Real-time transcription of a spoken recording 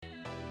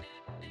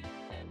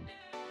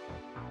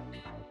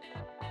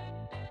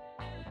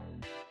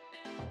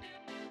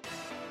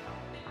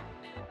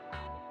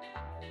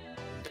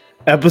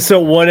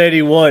Episode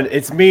 181.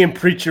 It's me and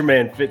Preacher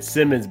Man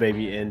Fitzsimmons,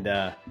 baby. And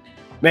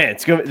man,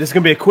 this is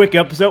gonna be a quick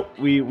episode.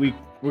 We're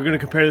gonna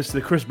compare this to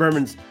the Chris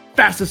Berman's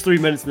fastest 3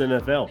 minutes in the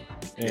NFL,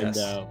 and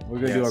we're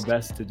gonna do our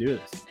best to do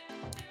this.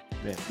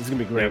 Man, this is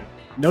gonna be great. Yep.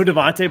 No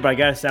Devontae, but I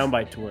got a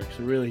soundbite to work,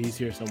 so really he's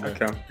here somewhere.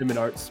 Okay. Him and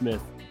Art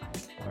Smith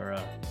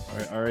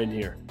are in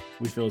here.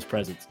 We feel his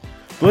presence.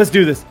 But let's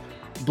do this.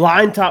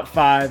 Blind top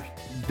five.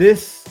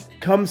 This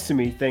comes to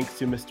me thanks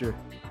to Mr.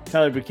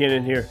 Tyler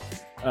Buchanan here.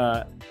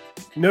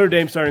 Notre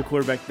Dame starting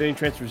quarterback, then he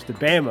transfers to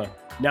Bama.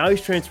 Now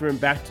he's transferring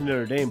back to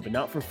Notre Dame, but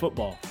not for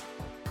football.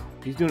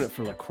 He's doing it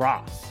for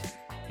lacrosse.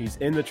 He's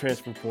in the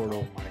transfer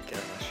portal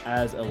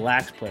as a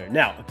lax player.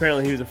 Now,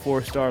 apparently he was a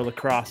 4-star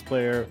lacrosse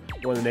player,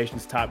 one of the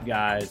nation's top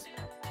guys.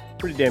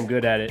 Pretty damn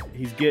good at it.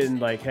 He's getting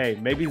like, hey,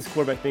 maybe this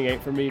quarterback thing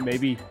ain't for me.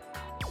 Maybe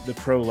the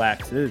pro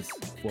lax is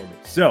for me.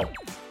 So,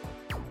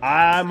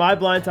 my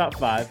blind top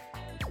five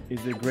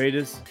is the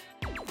greatest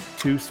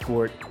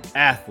two-sport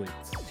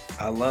athletes.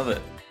 I love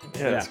it.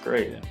 Yeah, that's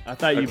great. Yeah. I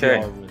thought you'd be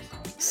all over this.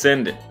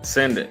 Send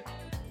it.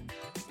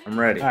 I'm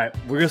ready. All right,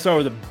 we're going to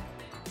start with a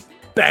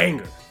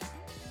banger.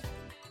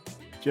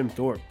 Jim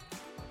Thorpe,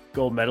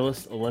 gold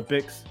medalist,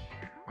 Olympics,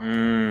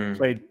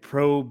 played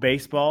pro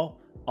baseball,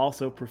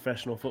 also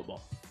professional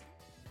football.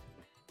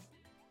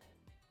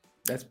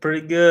 That's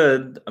pretty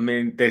good. I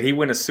mean, did he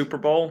win a Super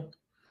Bowl?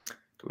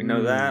 Do we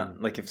know that?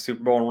 Like if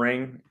Super Bowl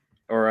ring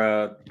or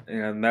a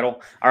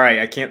medal? All right,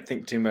 I can't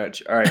think too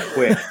much. All right,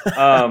 quick.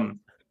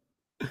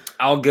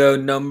 I'll go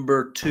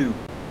number two.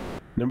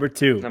 Number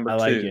two. I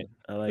like it.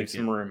 I like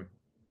some room.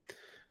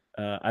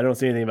 I don't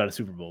see anything about a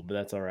Super Bowl, but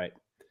that's all right.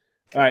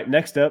 All right,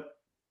 next up,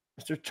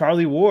 Mr.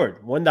 Charlie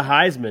Ward won the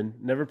Heisman.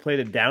 Never played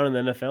it down in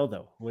the NFL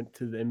though. Went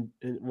to the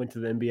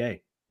NBA.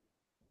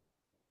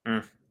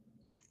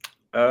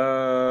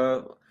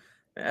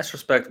 That's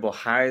respectable.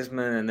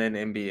 Heisman and then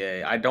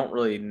NBA. I don't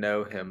really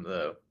know him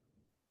though.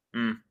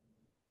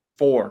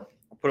 4.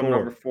 I'll put him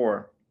number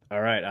 4.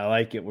 All right, I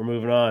like it. We're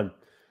moving on.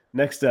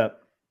 Next up,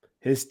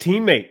 his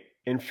teammate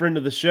and friend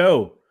of the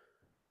show,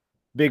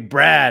 Big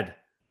Brad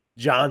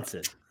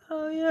Johnson.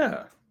 Oh,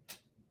 yeah.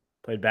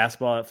 Played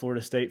basketball at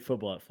Florida State,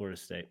 football at Florida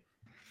State.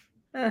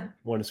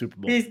 Won a Super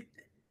Bowl.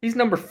 He's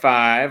number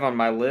 5 on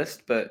my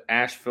list, but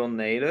Asheville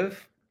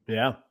native.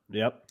 Yeah,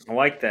 yep. I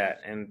like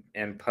that.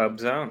 And Pub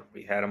Zone.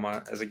 We had him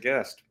on as a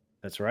guest.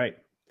 That's right.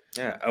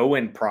 Yeah,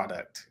 Owen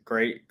product.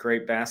 Great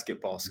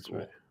basketball school.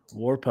 Right.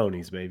 War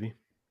Ponies, baby.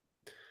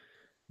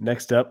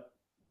 Next up,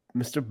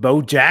 Mr.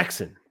 Bo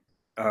Jackson.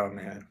 Oh,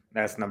 man.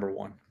 That's number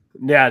 1.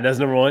 Yeah, that's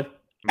number 1.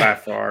 By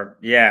far.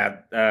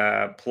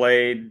 Yeah.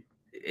 Played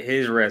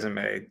his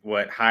resume.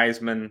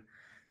 Heisman,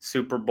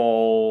 Super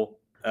Bowl,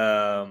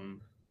 NFL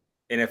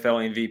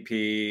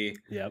MVP.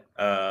 Yep.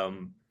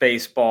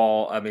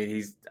 Baseball. I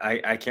mean,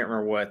 I can't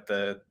remember what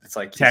it's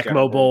like.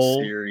 Tecmo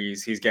Bowl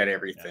series. He's got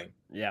everything.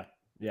 Yeah.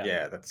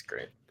 Yeah, that's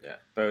great. Yeah.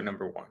 Bo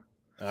number 1.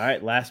 All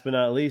right. Last but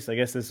not least, I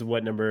guess this is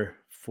number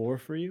 4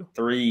 for you?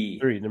 3.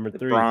 Number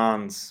 3.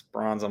 Bronze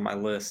on my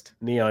list.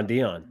 Neon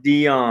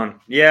Dion.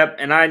 Yep.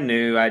 And I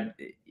knew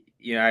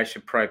I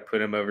should probably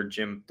put him over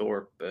Jim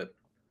Thorpe, but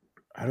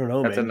I don't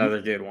know. That's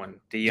another good one.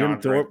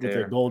 Jim Thorpe with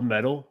a gold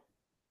medal.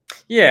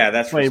 Yeah,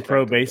 that's playing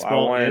pro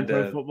baseball and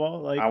pro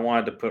football. I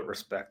wanted to put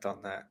respect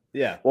on that.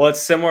 Yeah. Well, it's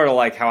similar to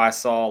like how I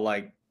saw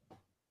like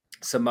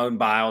Simone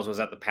Biles was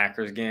at the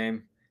Packers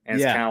game,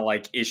 and it's kind of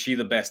like, is she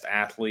the best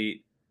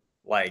athlete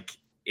like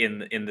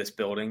in this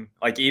building?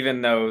 Like,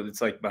 even though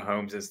it's like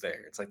Mahomes is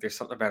there, it's like there's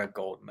something about a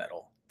gold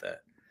medal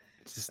that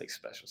it's just like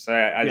special. So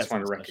I just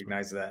want to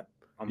recognize that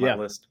on my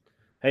list.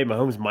 Hey,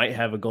 Mahomes might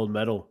have a gold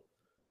medal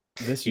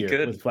this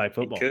year with flag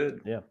football. He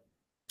could. Yeah.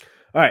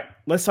 All right,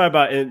 let's talk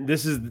about, and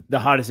this is the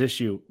hottest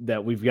issue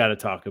that we've got to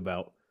talk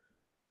about,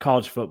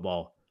 college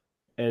football.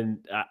 And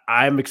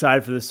I'm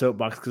excited for this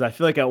soapbox because I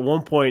feel like at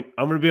one point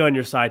I'm going to be on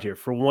your side here.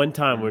 For one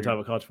time when we're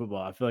talking about college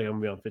football, I feel like I'm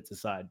going to be on Fitz's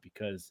side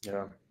because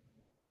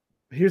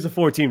here's the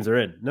 4 teams they're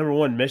in. Number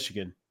 1,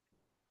 Michigan.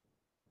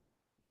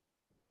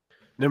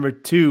 Number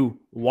 2,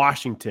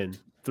 Washington.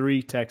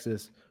 3,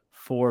 Texas.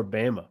 4,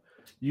 Bama.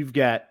 You've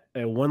got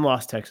a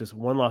 1-loss Texas,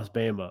 1-loss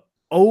Bama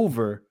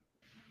over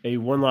a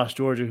 1-loss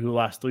Georgia who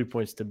lost 3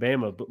 points to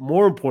Bama, but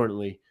more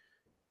importantly,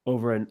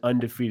 over an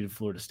undefeated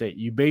Florida State.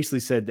 You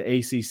basically said the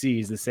ACC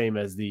is the same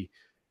as the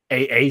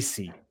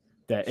AAC,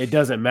 that it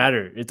doesn't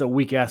matter. It's a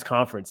weak-ass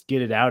conference.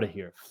 Get it out of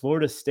here.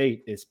 Florida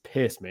State is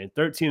pissed, man.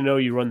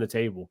 13-0, you run the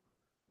table,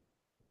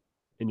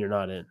 and you're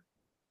not in.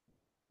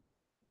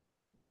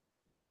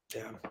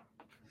 Yeah.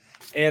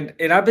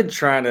 And I've been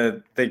trying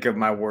to think of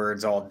my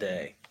words all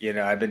day.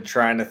 I've been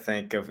trying to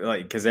think of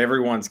because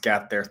everyone's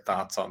got their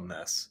thoughts on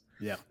this.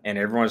 Yeah. And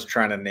everyone's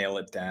trying to nail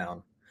it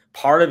down.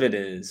 Part of it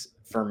is,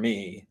 for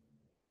me,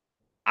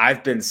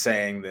 I've been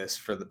saying this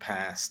for the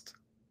past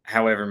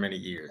however many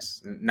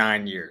years,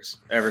 9 years,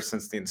 ever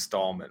since the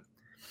installment.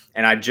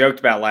 And I joked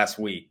about last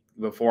week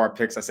before our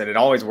picks. I said, it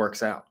always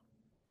works out.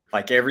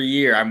 Like every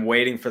year I'm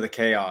waiting for the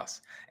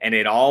chaos and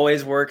it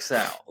always works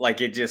out.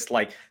 Like it just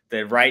like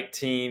the right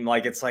team.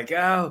 Like it's like,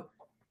 oh,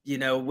 you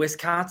know,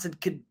 Wisconsin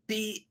could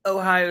beat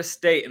Ohio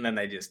State. And then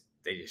they just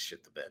just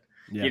shit the bed.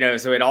 Yeah.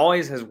 So it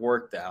always has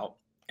worked out,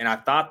 and I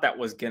thought that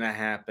was going to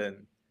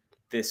happen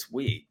this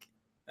week.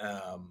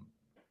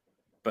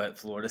 But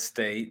Florida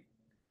State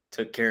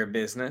took care of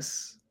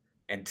business,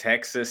 and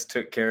Texas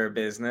took care of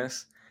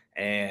business,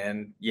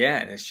 and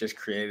it's just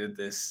created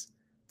this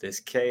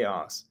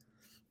chaos.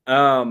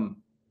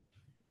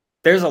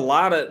 There's a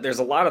lot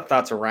of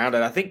thoughts around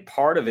it. I think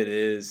part of it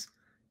is,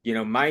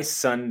 my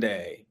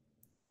Sunday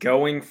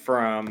going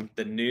from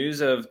the news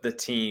of the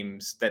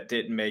teams that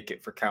didn't make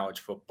it for college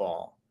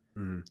football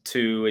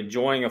to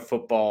enjoying a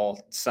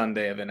football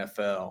Sunday of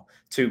NFL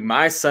to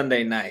my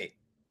Sunday night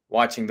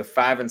watching the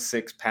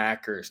 5-6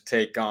 Packers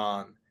take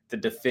on the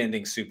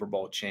defending Super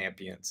Bowl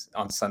champions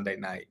on Sunday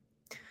night.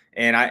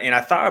 And I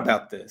thought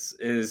about this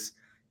is,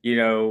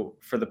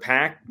 for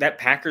that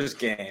Packers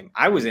game,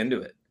 I was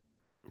into it.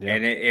 Yeah.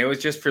 And it was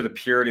just for the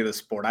purity of the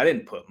sport. I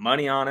didn't put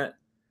money on it.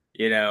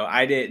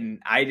 I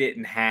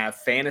didn't have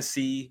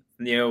fantasy,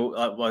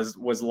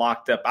 was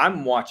locked up.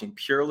 I'm watching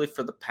purely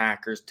for the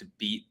Packers to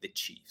beat the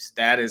Chiefs.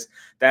 That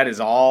is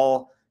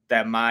all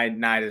that my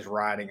night is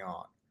riding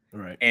on.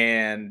 Right.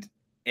 And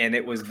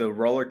it was the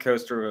roller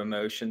coaster of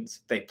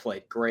emotions. They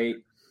played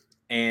great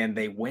and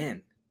they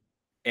win.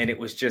 And it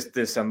was just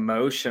this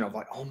emotion of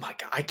like, oh my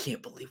God, I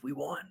can't believe we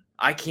won.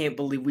 I can't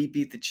believe we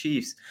beat the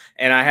Chiefs.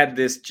 And I had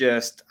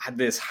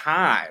this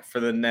high for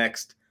the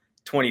next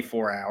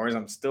 24 hours.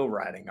 I'm still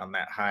riding on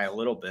that high a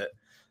little bit.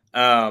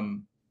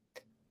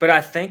 But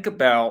I think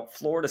about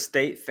Florida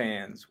State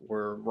fans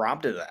were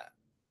robbed of that.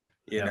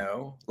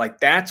 Like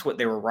that's what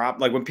they were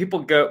robbed. Like when people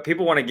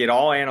want to get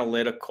all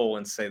analytical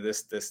and say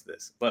this.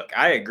 Look,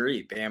 I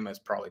agree. Bama is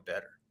probably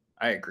better.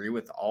 I agree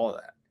with all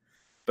of that.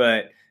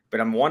 But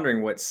I'm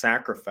wondering what's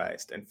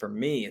sacrificed. And for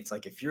me, it's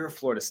like if you're a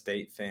Florida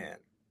State fan,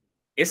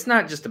 it's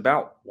not just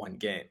about one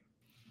game.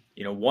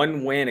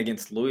 One win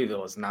against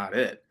Louisville is not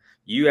it.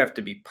 You have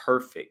to be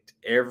perfect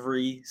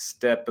every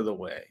step of the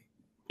way.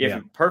 You have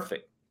to be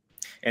perfect.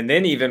 And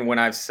then even when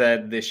I've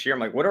said this year, I'm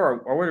like, what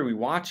are we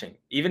watching?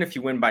 Even if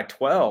you win by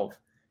 12,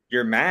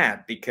 you're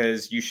mad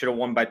because you should have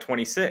won by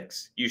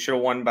 26. You should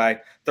have won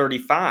by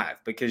 35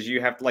 because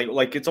you have to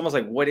like it's almost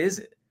like, what is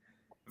it?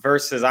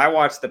 Versus I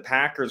watched the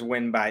Packers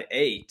win by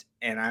 8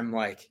 and I'm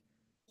like,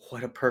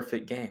 what a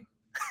perfect game.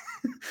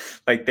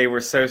 Like they were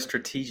so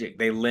strategic.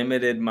 They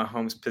limited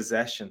Mahomes'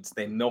 possessions.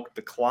 They milked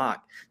the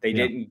clock. They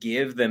didn't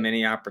give them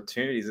any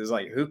opportunities. It's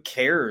like, who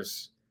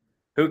cares?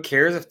 Who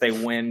cares if they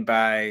win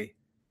by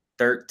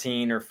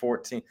 13 or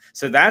 14?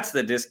 So that's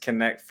the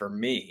disconnect for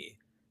me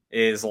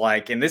is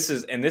like, and this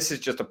is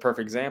just a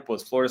perfect example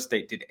is Florida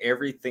State did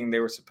everything they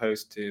were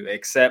supposed to,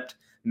 except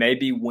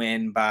maybe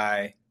win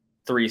by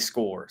 3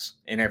 scores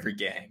in every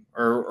game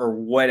or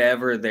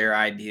whatever their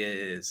idea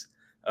is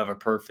of a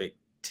perfect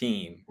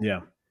team.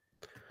 Yeah.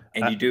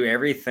 And you do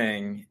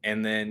everything,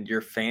 and then your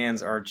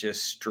fans are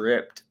just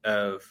stripped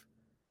of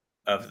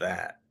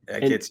that.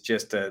 Like it's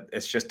just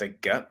a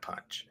gut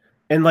punch.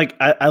 And like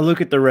I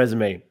look at the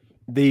resume.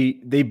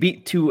 They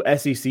beat 2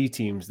 SEC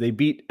teams. They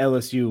beat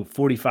LSU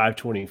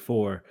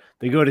 45-24.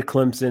 They go to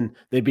Clemson.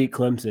 They beat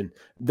Clemson.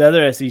 The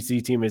other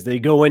SEC team is they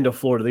go into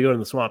Florida. They go to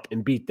the Swamp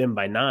and beat them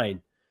by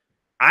 9.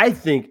 I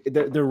think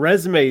the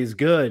resume is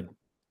good.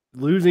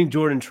 Losing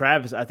Jordan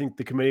Travis, I think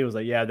the committee was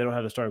like, yeah, they don't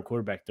have a starting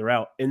quarterback. They're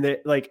out. And they,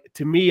 like,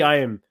 to me, I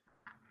am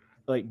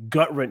like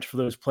gut wrench for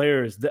those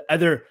players. The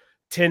other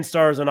 10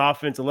 stars on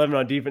offense, 11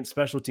 on defense,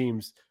 special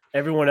teams,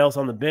 everyone else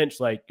on the bench,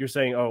 like you're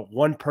saying, oh,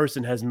 one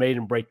person has made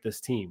and break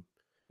this team.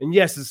 And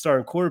yes, it's a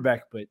starting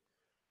quarterback, but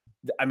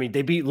I mean,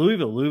 they beat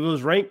Louisville.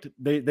 Louisville's ranked.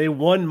 They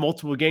won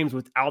multiple games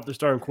without the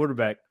starting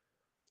quarterback.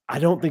 I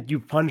don't think you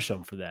punish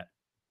them for that.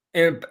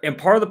 And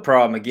part of the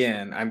problem,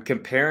 again, I'm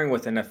comparing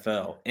with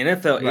NFL.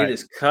 NFL, right. It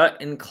is cut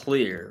and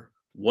clear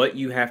what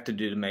you have to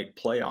do to make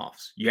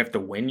playoffs. You have to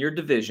win your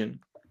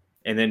division.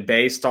 And then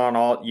based on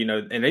all,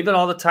 and even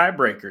all the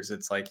tiebreakers,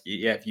 it's like,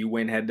 yeah, if you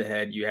win head to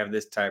head, you have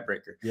this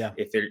tiebreaker. Yeah.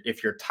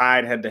 If you're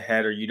tied head to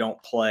head or you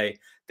don't play,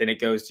 then it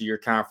goes to your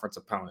conference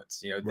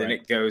opponents. Then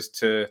it goes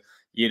to,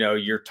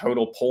 your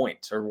total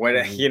points or what,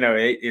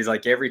 it is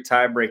like every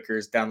tiebreaker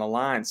is down the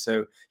line.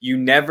 So you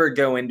never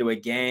go into a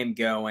game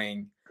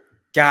going,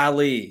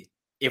 golly,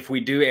 if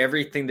we do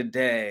everything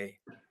today,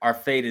 our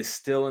fate is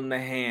still in the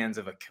hands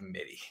of a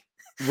committee.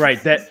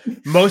 Right. That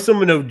most of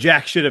them know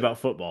jack shit about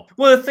football.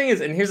 Well, the thing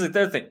is, and here's the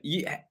other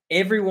thing.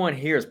 Everyone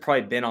here has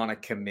probably been on a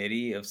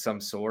committee of some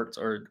sorts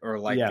or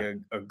like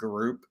a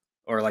group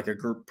or like a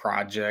group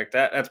project.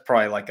 That's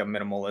probably like a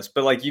minimalist,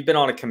 but like you've been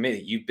on a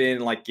committee. You've been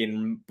like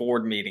in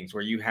board meetings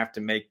where you have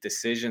to make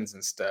decisions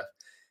and stuff.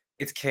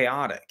 It's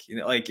chaotic.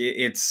 Like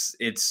it's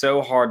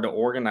so hard to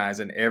organize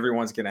and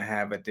everyone's going to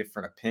have a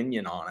different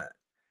opinion on it.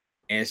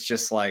 And it's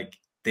just like,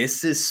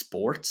 this is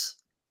sports.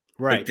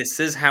 Right. Like, this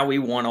is how we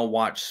want to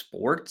watch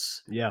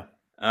sports. Yeah.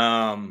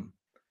 And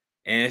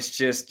it's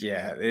just,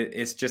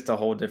 it's just a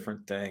whole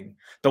different thing.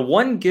 The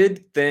one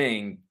good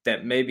thing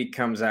that maybe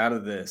comes out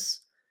of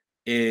this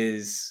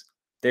is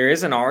there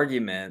is an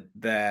argument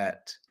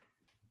that,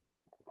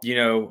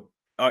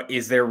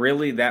 is there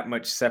really that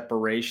much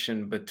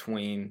separation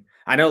between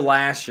I know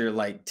last year,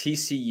 like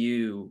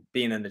TCU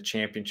being in the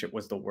championship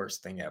was the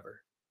worst thing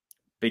ever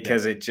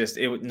because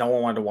no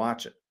one wanted to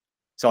watch it.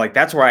 So like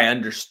that's where I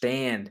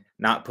understand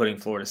not putting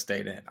Florida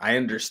State in. I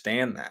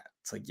understand that.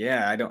 It's like,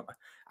 yeah,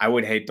 I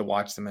would hate to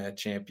watch them in a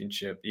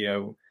championship,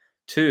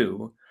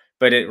 too.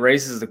 But it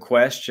raises the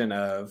question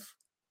of,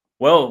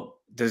 well,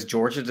 does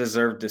Georgia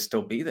deserve to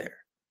still be there?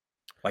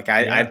 Like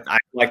I'd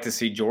like to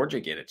see Georgia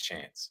get a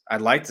chance.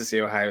 I'd like to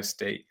see Ohio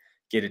State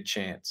get a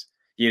chance.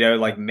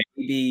 Like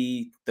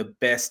maybe the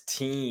best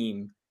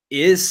team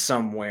is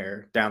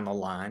somewhere down the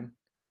line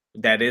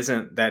that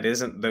isn't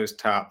those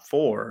top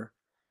four.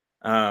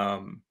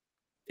 And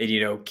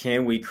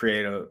can we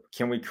create a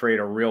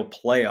real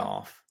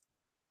playoff?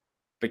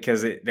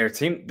 Because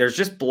there's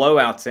just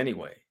blowouts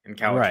anyway in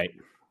college. Right.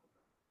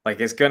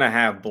 Like it's gonna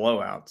have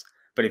blowouts.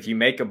 But if you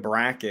make a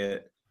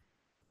bracket,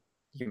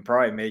 you can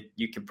probably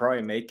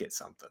make it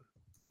something.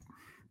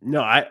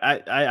 No,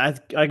 I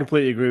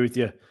completely agree with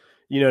you.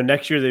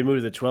 Next year they move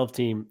to the 12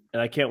 team,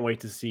 and I can't wait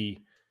to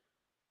see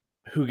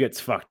who gets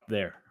fucked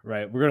there.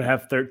 Right, we're gonna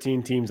have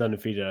 13 teams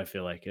undefeated. I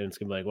feel like, and it's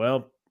gonna be like,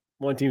 well,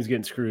 one team's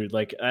getting screwed.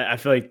 Like I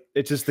feel like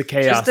it's just the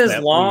chaos.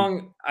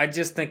 I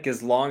just think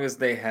as long as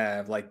they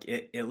have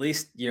at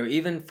least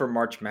even for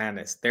March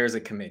Madness, there's a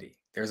committee,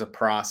 there's a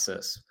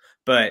process.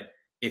 But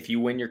if you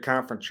win your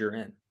conference, you're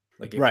in.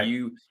 Like if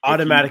you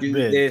do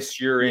bid. this,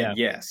 you're in.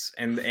 Yes,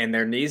 and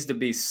there needs to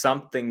be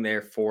something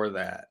there for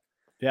that.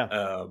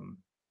 Yeah.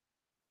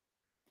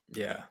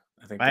 Yeah,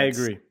 I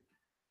agree.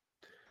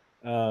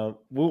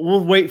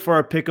 We'll wait for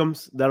our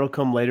pick'ems. That'll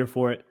come later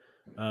for it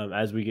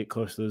as we get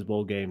close to those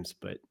bowl games.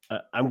 But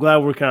I'm glad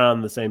we're kind of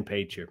on the same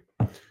page here.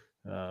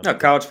 No,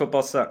 college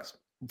football sucks.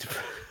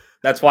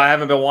 That's why I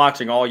haven't been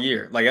watching all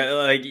year.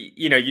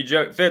 You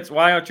joke, Fitz,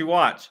 why don't you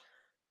watch?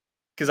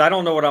 Because I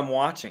don't know what I'm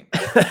watching.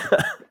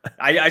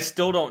 I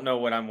still don't know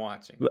what I'm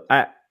watching.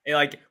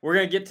 We're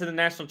gonna get to the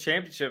national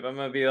championship. I'm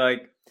gonna be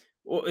like,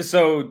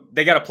 so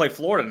they got to play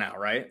Florida now,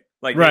 right?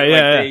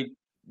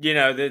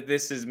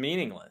 This is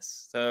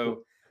meaningless.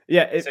 So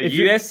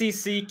you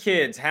SEC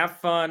kids, have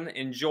fun,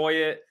 enjoy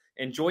it,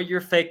 enjoy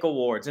your fake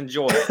awards,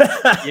 enjoy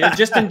it.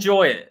 Just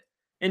enjoy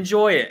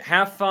it,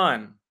 have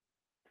fun.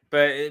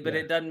 But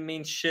it doesn't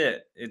mean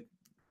shit.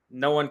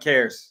 No one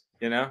cares,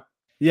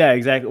 Yeah,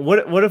 exactly.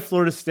 What if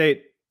Florida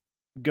State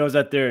goes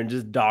out there and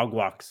just dog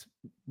walks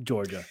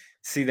Georgia?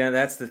 See,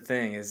 that's the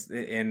thing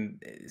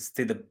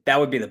that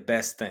would be the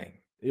best thing.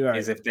 Right.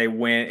 Is if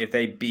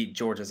they beat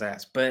Georgia's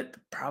ass. But the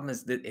problem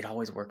is that it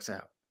always works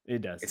out.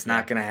 It does. It's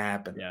not going to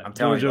happen. Yeah. I'm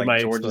telling you,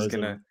 Georgia's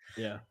going to.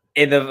 Yeah.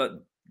 And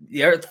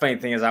the other funny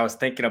thing is I was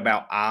thinking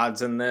about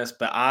odds in this,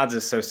 but odds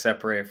is so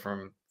separated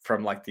from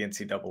like the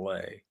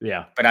NCAA.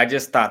 Yeah. But I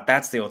just thought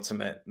that's the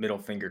ultimate middle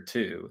finger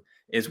too,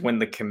 is when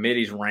the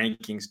committee's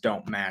rankings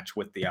don't match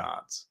with the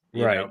odds.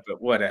 Right.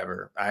 But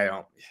whatever. I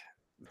don't.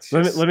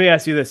 Let me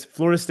ask you this.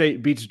 Florida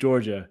State beats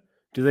Georgia.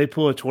 Do they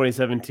pull a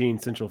 2017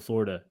 Central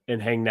Florida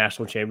and hang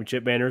national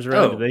championship banners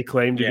around? Do they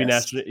claim to be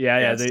national?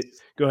 Yeah. They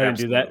go ahead and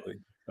do that.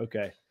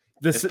 Okay.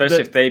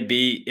 Especially if they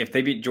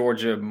beat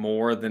Georgia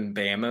more than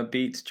Bama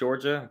beats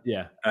Georgia.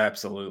 Yeah.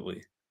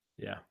 Absolutely.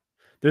 Yeah.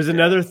 There's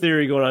another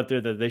theory going out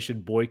there that they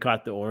should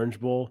boycott the Orange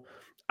Bowl.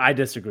 I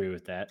disagree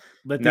with that.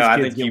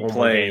 I think you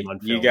play.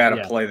 You got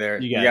to play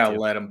there. You got to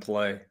let them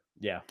play.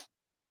 Yeah.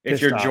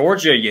 If you're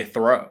Georgia, you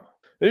throw.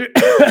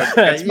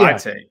 That's my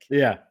take.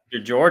 Yeah.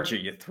 You're Georgia,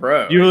 you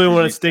throw. You really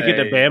want to stick it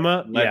to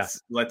Bama?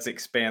 Let's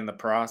expand the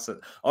process.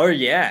 Oh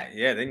yeah.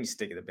 Then you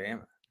stick it to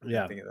Bama.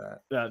 Yeah. Think of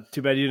that.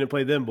 Too bad you didn't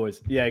play them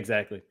boys. Yeah,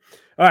 exactly.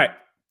 All right.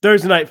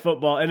 Thursday night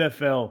football,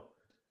 NFL.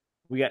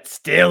 We got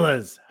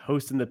Steelers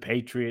hosting the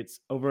Patriots.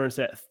 Over and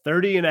set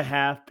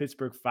 30.5.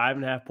 Pittsburgh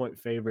 5.5 point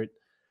favorite.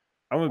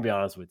 I'm going to be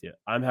honest with you.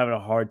 I'm having a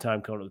hard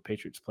time coming up with the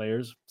Patriots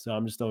players, so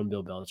I'm just throwing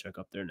Bill Belichick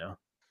up there now.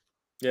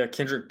 Yeah,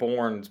 Kendrick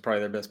Bourne is probably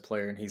their best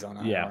player, and he's on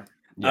IR.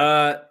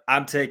 Yeah.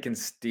 I'm taking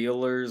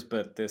Steelers,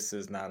 but this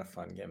is not a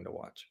fun game to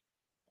watch.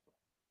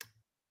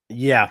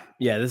 Yeah,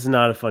 this is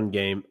not a fun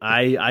game.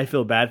 I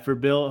feel bad for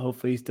Bill.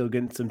 Hopefully he's still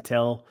getting some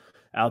tell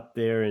out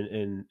there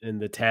in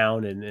the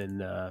town and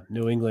in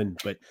New England.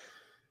 But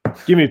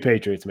give me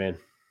Patriots, man.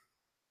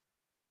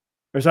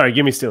 Or sorry,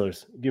 give me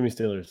Steelers. Give me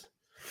Steelers.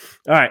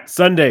 All right,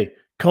 Sunday,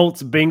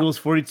 Colts, Bengals,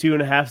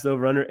 42.5 is the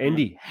over-under.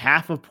 Indy,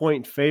 0.5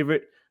 point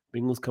favorite.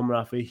 Bengals coming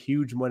off a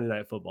huge Monday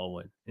Night Football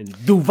win in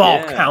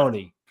Duval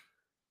County.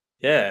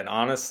 Yeah, and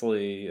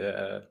honestly,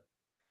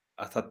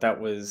 I thought that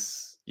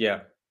was,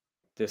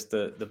 just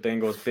the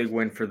Bengals, big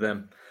win for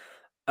them.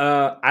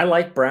 I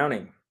like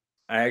Browning.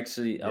 I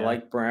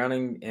like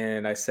Browning,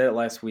 and I said it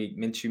last week,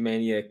 Minshew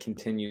Mania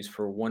continues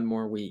for one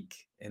more week,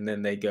 and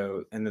then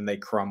they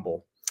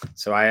crumble.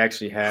 So I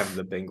actually have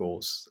the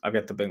Bengals. I've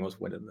got the Bengals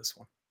winning this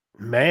one.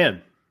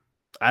 Man,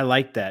 I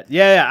like that.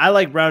 Yeah, I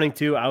like Browning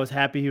too. I was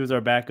happy he was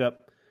our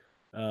backup.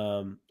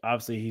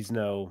 Obviously he's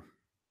no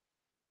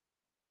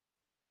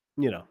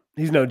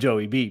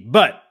Joey B,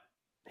 but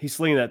he's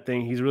slinging that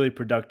thing. He's really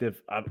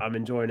productive. I'm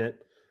enjoying it.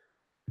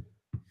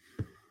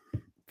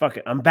 Fuck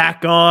it. I'm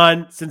back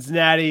on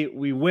Cincinnati.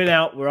 We win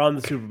out. We're on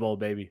the Super Bowl,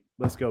 baby.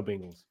 Let's go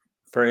Bengals.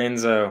 For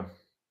Enzo.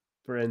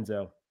 For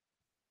Enzo.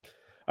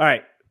 All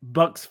right.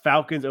 Bucks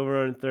Falcons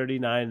over on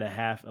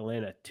 39.5.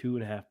 Atlanta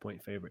 2.5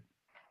 point favorite.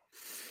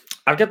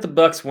 I've got the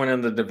Bucks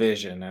winning the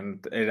division,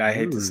 and I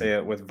hate to say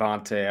it with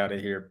Vontae out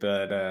of here,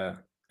 but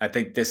I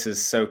think this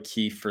is so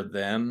key for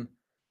them.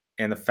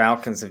 And the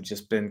Falcons have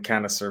just been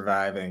kind of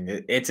surviving.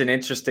 It's an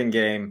interesting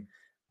game.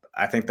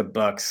 I think the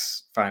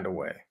Bucks find a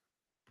way.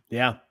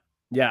 Yeah,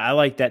 I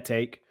like that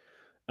take.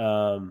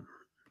 Yeah,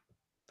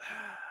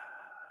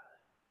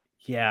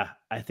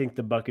 I think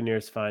the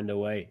Buccaneers find a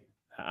way.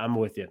 I'm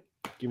with you.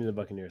 Give me the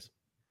Buccaneers.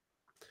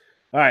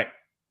 All right.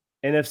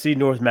 NFC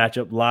North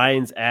matchup.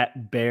 Lions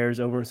at Bears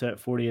over set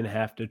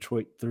 40.5.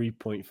 Detroit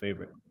 3-point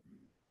favorite.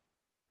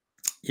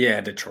 Yeah,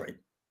 Detroit.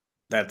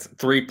 That's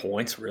 3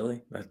 points,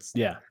 really? That's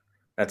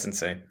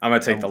insane. I'm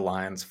gonna take the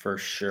Lions for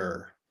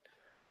sure.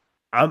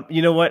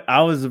 You know what?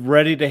 I was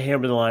ready to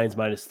hammer the Lions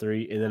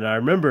 -3, and then I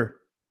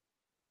remember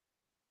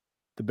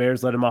the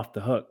Bears let them off the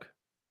hook.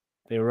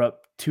 They were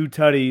up 2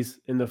 tutties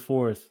in the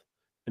fourth,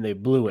 and they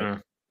blew it.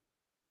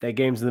 That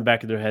game's in the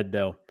back of their head,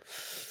 though.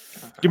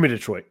 Give me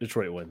Detroit.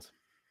 Detroit wins.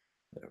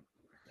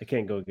 I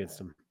can't go against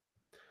them.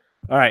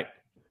 All right.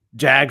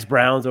 Jags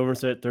Browns over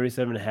set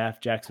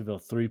 37.5. Jacksonville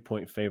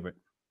 3-point favorite.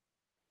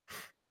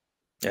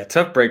 Yeah,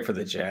 tough break for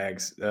the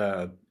Jags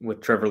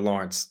with Trevor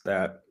Lawrence.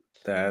 That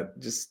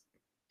just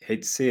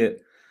hate to see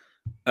it.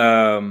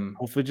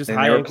 Hopefully, just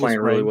high they were ankle playing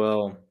sprain. really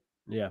well.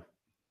 Yeah.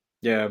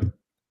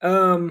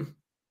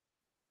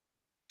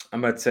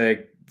 I'm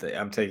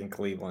taking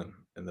Cleveland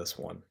in this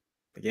one.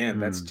 Again,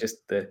 that's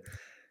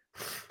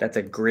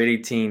a gritty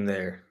team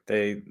there.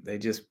 They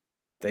just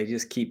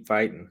keep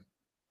fighting.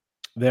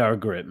 They are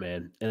grit,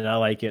 man, and I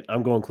like it.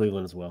 I'm going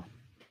Cleveland as well,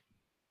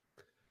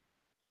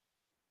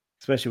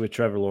 especially with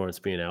Trevor Lawrence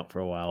being out for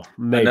a while.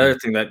 Maybe. Another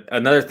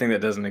thing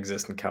that doesn't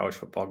exist in college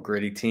football: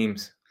 gritty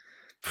teams,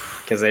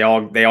 because they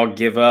all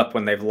give up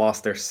when they've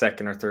lost their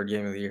second or third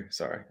game of the year.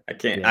 Sorry, I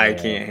can't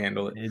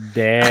handle it.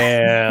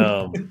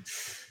 Damn.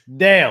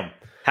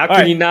 How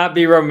can you not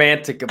be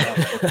romantic about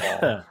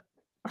football?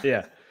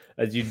 Yeah,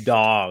 as you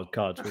dog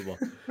college football.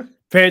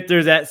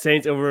 Panthers at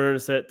Saints over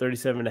set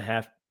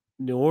 37.5.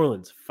 New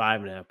Orleans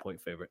 5.5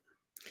 point favorite.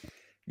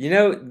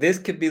 This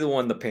could be the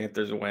one the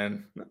Panthers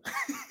win.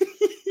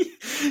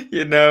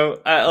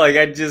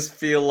 I just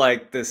feel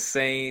like the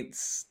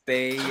Saints,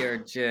 they are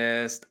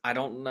just, I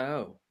don't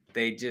know.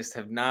 They just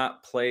have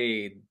not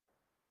played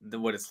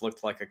what it's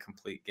looked like a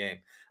complete game.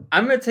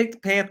 I'm going to take the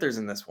Panthers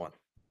in this one.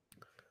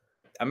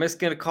 I'm just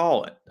going to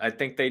call it. I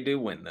think they do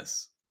win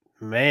this.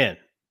 Man.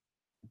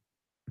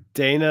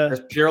 Dana.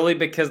 Just purely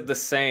because the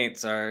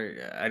Saints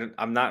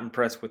I'm not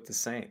impressed with the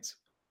Saints.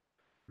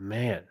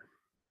 Man.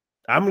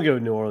 I'm going to go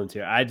with New Orleans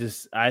here. I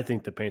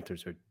think the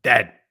Panthers are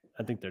dead.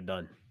 I think they're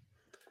done.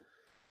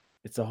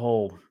 It's a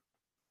whole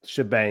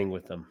shebang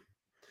with them.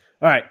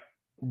 All right.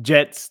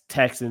 Jets,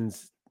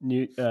 Texans,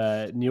 New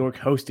York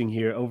hosting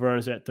here.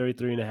 Over-runners at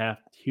 33.5.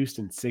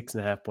 Houston,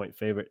 6.5 point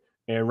favorite.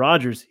 Aaron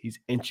Rodgers, he's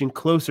inching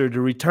closer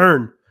to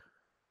return.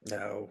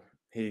 No,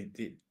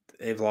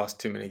 they've lost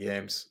too many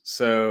games.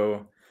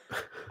 So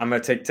I'm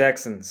going to take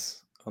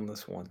Texans on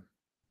this one.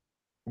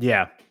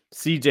 Yeah.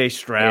 CJ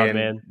Stroud,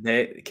 man.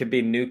 They could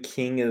be new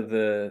king of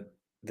the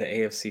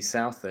AFC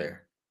South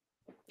there.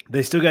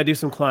 They still got to do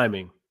some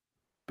climbing,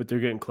 but they're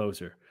getting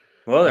closer.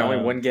 Well, they're only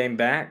one game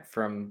back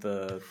from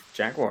the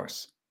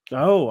Jaguars.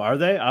 Oh, are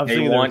they? I was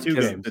thinking they won 2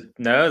 games.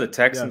 The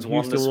Texans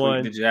won this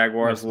week. The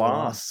Jaguars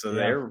lost, so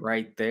they're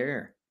right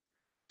there.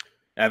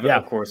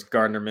 Of course,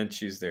 Gardner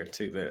Minshew's there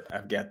too.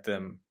 I've got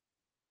them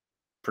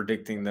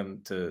predicting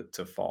them to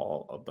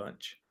fall a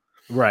bunch.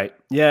 Right.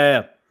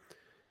 Yeah.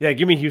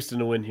 Give me Houston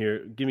to win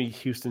here. Give me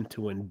Houston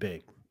to win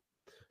big.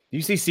 Do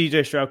you see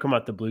CJ Stroud come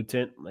out the blue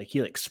tent? Like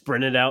he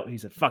sprinted out. He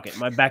said, "Fuck it,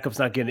 my backup's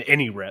not getting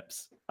any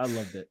reps." I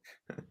loved it.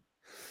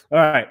 All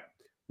right,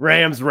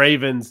 Rams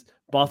Ravens.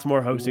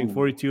 Baltimore hosting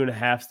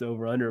 42.5 to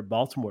over under.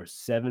 Baltimore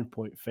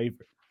 7-point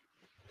favorite.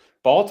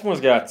 Baltimore's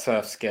got a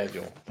tough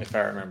schedule, if I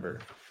remember,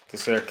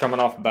 because they're coming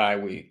off bye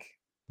week.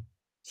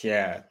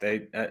 Yeah,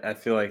 I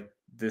feel like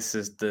this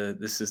is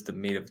the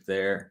meat of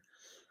their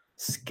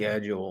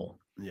schedule.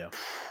 Yeah,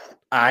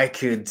 I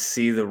could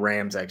see the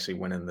Rams actually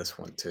winning this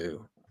one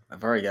too.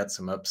 I've already got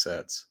some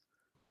upsets,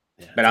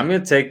 but I'm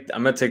gonna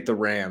take the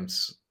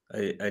Rams.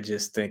 I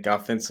just think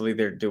offensively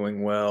they're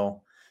doing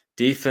well.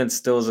 Defense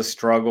still is a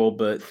struggle,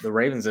 but the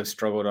Ravens have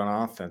struggled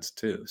on offense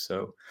too.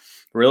 So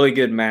really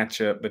good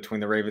matchup between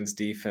the Ravens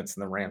defense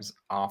and the Rams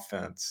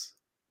offense.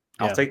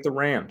 I'll take the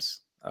Rams.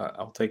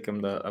 I'll take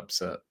them to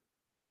upset.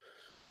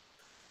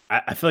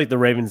 I feel like the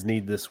Ravens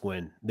need this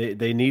win.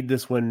 They need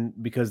this win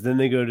because then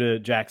they go to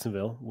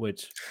Jacksonville,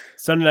 which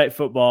Sunday Night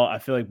Football, I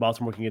feel like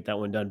Baltimore can get that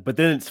one done. But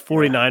then it's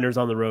 49ers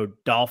on the road,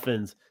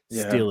 Dolphins,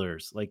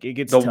 Steelers. Like it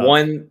gets tough.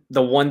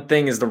 The one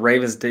thing is the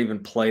Ravens didn't even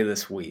play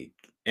this week.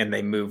 And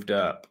they moved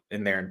up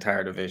in their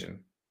entire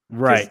division.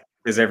 Right.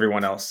 Because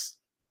everyone else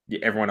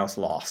Everyone else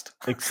lost.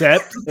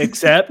 Except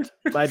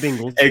my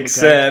Bengals.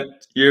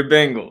 Except your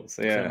Bengals.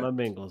 Except Yeah. my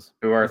Bengals.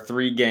 Who are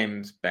 3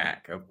 games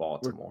back of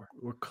Baltimore.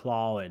 We're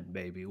clawing,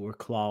 baby. We're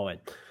clawing.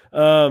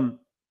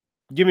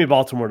 Give me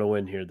Baltimore to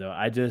win here, though.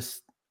 I feel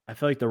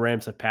like the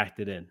Rams have packed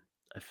it in.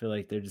 I feel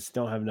like they just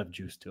don't have enough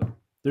juice to them.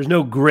 There's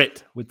no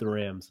grit with the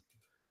Rams.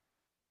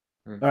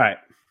 All right.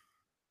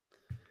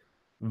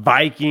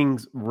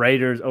 Vikings,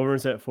 Raiders, over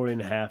and set at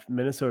 40.5.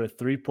 Minnesota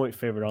 3-point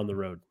favorite on the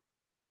road.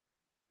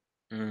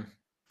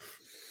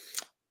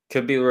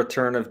 Could be the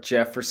return of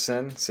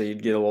Jefferson. So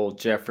you'd get a little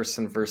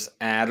Jefferson versus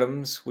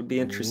Adams would be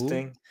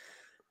interesting.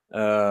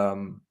 Yeah,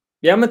 I'm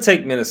gonna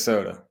take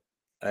Minnesota.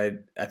 I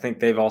think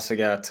they've also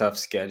got a tough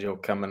schedule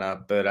coming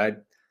up, but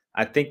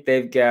I think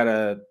they've got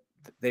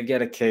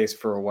a case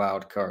for a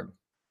wild card.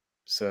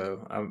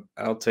 So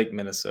I'll take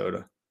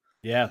Minnesota.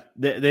 Yeah,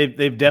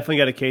 they've definitely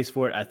got a case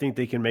for it. I think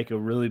they can make a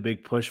really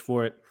big push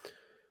for it.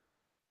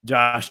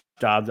 Josh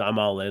Dobbs, I'm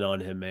all in on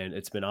him, man.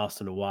 It's been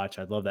awesome to watch.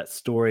 I love that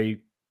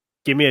story.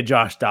 Give me a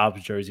Josh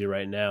Dobbs jersey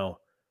right now.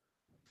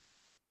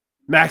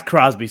 Max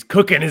Crosby's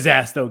cooking his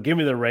ass, though. Give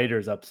me the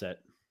Raiders upset.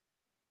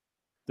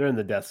 They're in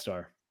the Death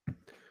Star.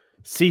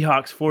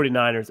 Seahawks,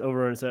 49ers,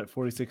 over and set at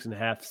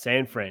 46.5.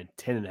 San Fran,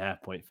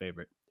 10.5-point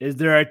favorite. Is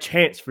there a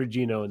chance for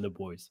Geno and the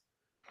boys?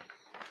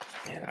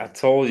 Yeah, I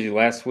told you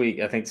last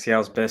week, I think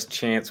Seattle's best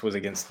chance was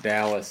against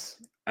Dallas.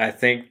 I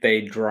think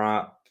they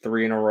drop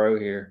 3 in a row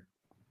here.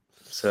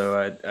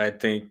 So I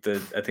think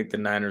the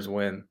Niners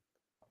win.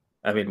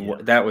 I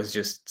mean, that was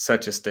just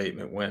such a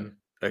statement win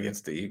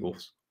against the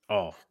Eagles.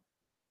 Oh,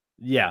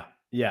 yeah.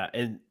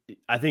 And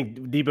I think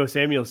Deebo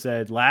Samuel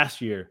said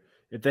last year,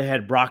 if they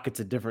had Brock, it's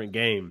a different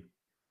game.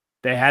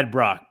 They had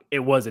Brock. It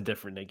was a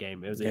different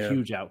game. It was a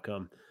huge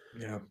outcome.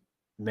 Yeah.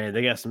 Man,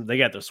 they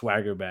got their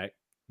swagger back.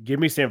 Give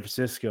me San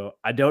Francisco.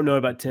 I don't know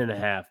about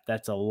 10.5.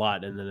 That's a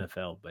lot in the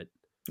NFL, but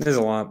there's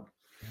a lot.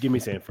 Give me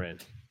San Fran.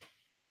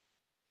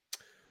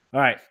 All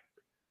right.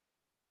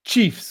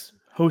 Chiefs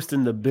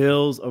hosting the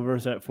Bills, over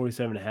at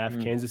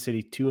 47.5. Kansas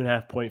City,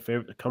 2.5-point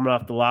favorite. Coming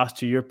off the loss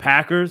to your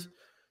Packers.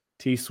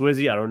 T.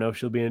 Swizzy, I don't know if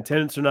she'll be in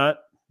attendance or not.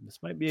 This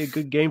might be a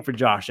good game for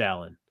Josh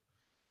Allen.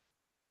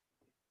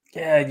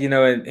 Yeah,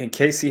 and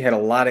Casey had a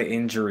lot of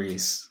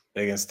injuries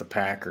against the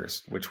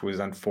Packers, which was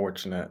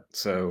unfortunate.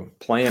 So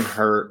playing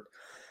hurt.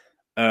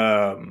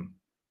 Man,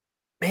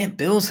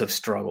 Bills have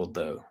struggled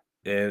though.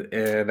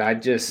 And I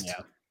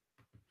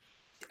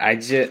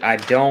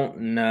don't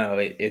know.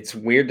 It's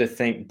weird to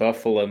think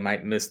Buffalo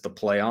might miss the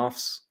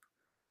playoffs.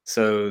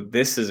 So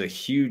this is a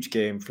huge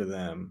game for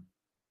them.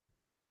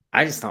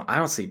 I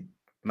don't see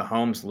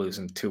Mahomes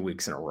losing 2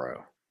 weeks in a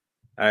row.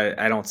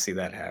 I don't see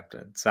that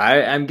happening. So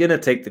I'm going to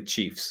take the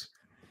Chiefs.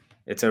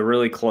 It's a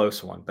really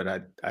close one, but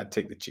I'd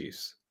take the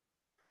Chiefs.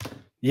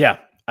 Yeah,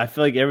 I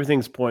feel like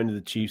everything's pointing to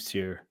the Chiefs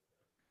here.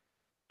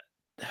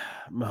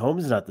 Mahomes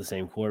is not the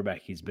same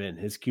quarterback he's been.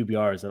 His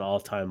QBR is an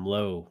all-time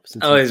low.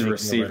 Since his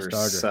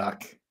receivers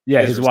suck.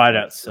 Yeah, his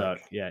wideouts suck.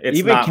 Yeah,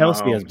 even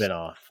Kelce has been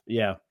off.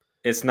 Yeah,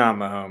 it's not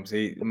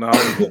Mahomes.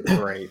 Mahomes looked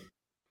great.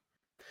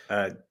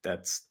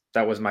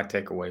 That was my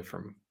takeaway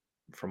from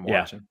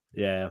watching.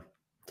 Yeah.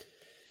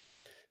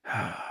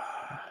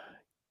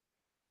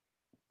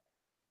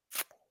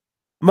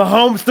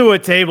 Mahomes threw a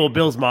table.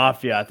 Bills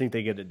Mafia. I think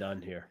they get it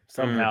done here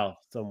somehow,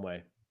 some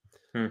way.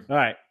 All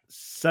right.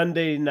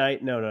 Sunday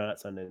night. No, not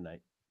Sunday night.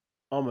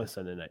 Almost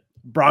Sunday night.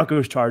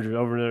 Broncos Chargers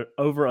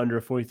over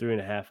under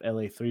 43.5.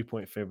 LA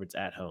 3-point favorites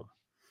at home.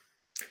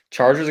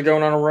 Chargers are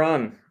going on a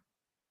run.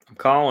 I'm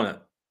calling it.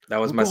 That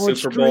was my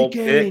Super Bowl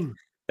pick.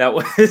 That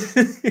was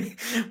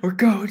we're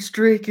going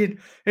streaking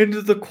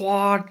into the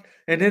quad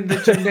and in the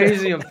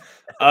gymnasium.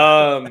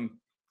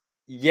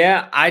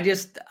 Yeah, I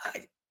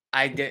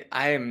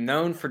am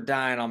known for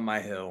dying on my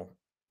hill,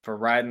 for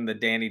riding the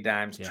Danny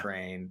Dimes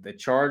train. The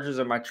Chargers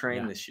are my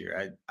train this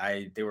year.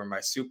 They were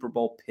my Super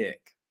Bowl pick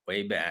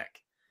way back,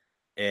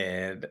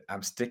 and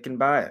I'm sticking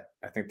by it.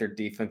 I think their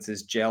defense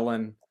is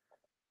gelling.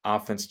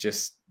 Offense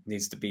just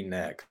needs to be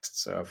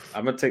next. So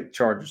I'm gonna take the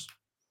Chargers.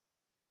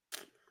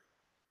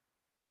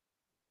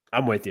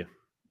 I'm with you.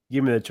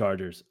 Give me the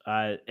Chargers.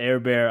 Air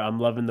Bear, I'm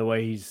loving the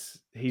way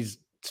he's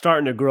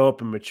starting to grow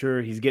up and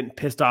mature. He's getting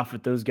pissed off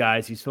at those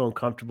guys. He's feeling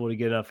comfortable to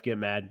get enough, get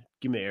mad.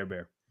 Give me Air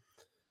Bear.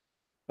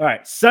 All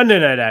right, Sunday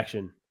night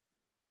action.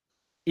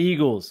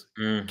 Eagles,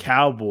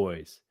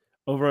 Cowboys.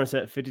 Over on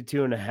set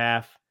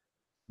 52.5.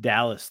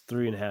 Dallas,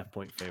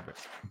 3.5-point favorite.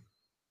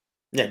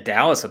 Yeah,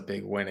 Dallas a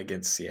big win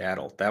against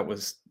Seattle. That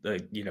was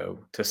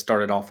to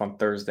start it off on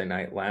Thursday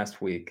night last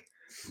week.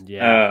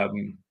 Yeah,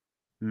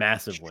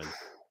 massive win.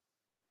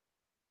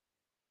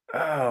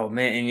 Oh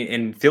man,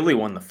 and Philly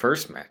won the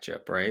first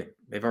matchup, right?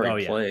 They've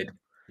already played.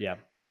 Yeah.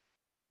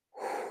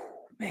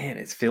 Man,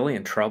 it's Philly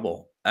in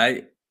trouble.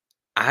 I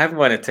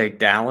want to take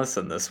Dallas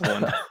in this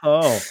one.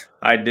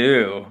 I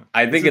do.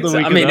 I think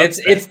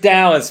it's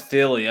Dallas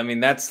Philly. I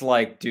mean, that's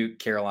like Duke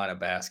Carolina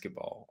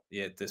basketball.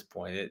 Yeah, at this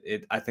point,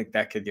 I think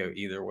that could go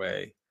either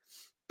way.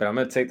 But I'm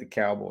going to take the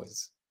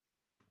Cowboys.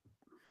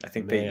 I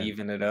think they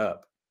even it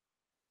up.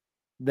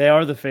 They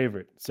are the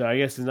favorite, so I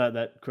guess it's not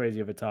that crazy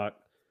of a talk.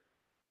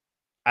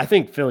 I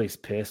think Philly's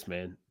pissed,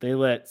 man. They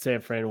let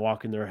San Fran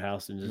walk in their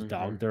house and just Mm-hmm.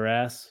 dog their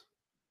ass.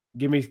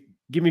 Give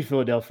me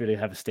Philadelphia to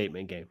have a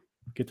statement game.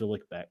 Get the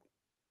lick back.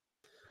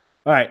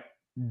 All right.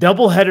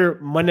 Doubleheader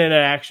Monday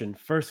night action.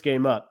 First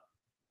game up.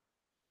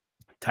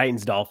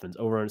 Titans Dolphins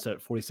over on set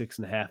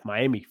 46.5.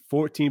 Miami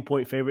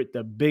 14-point favorite,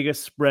 the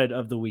biggest spread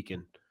of the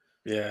weekend.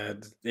 Yeah,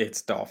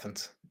 it's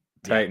Dolphins.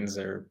 Titans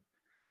are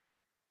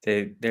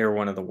they're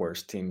one of the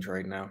worst teams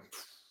right now.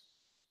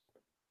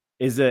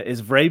 Is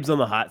Vrabes on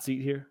the hot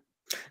seat here?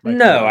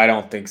 No, I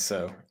don't think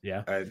so.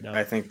 Yeah.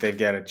 I think they've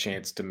got a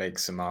chance to make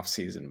some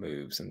offseason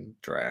moves and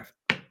draft.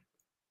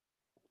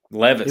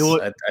 Levis.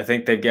 I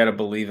think they've got to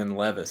believe in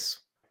Levis.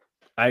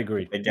 I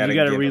agree. You got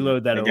to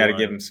reload that. They got to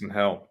give him some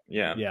help.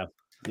 Yeah.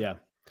 Yeah.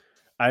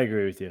 I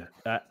agree with you.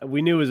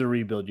 We knew it was a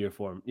rebuild year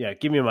for him. Yeah,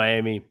 give me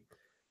Miami.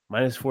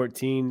 Minus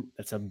 14.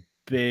 That's a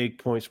big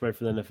point spread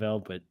for the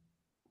NFL, but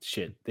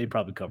shit, they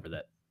probably cover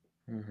that.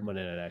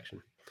 Monday night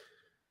action.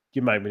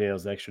 Give Mike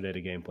McDaniels the extra day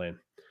to game plan.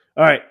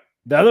 All right,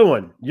 the other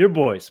one, your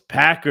boys,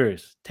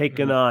 Packers,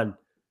 taking on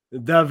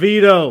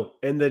DeVito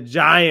and the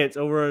Giants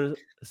over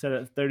set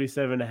at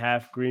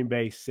 37.5. Green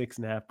Bay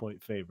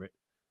 6.5-point favorite.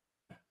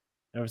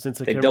 Ever since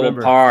they double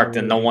parked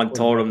and no one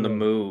told them to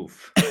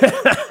move.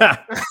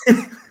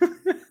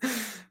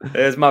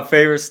 It's my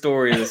favorite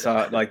story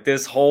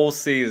this whole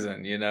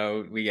season. You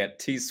know, we got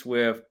T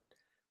Swift,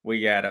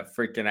 we got a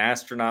freaking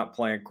astronaut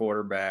playing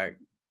quarterback,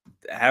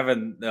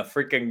 having a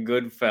freaking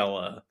good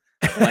fella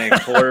playing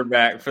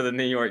quarterback for the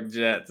New York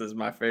Jets is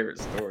my favorite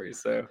story.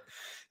 So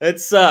it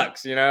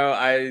sucks, you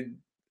know.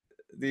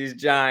 These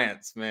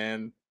Giants,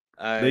 man,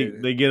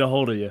 they get a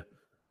hold of you.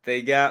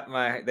 They got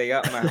my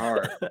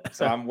heart.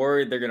 So I'm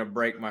worried they're gonna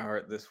break my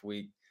heart this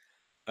week.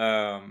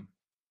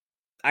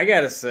 I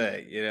gotta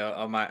say, you know,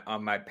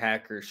 on my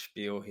Packers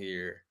spiel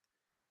here,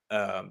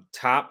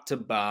 top to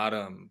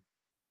bottom,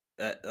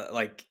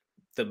 like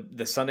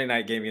the Sunday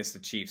night game against the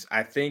Chiefs,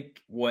 I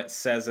think what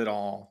says it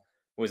all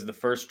was the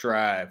first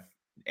drive,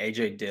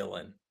 AJ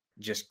Dillon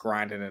just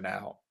grinding it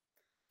out,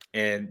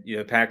 and you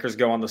know Packers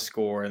go on the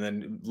score, and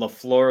then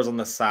LaFleur's on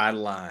the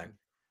sideline,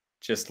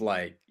 just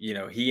like you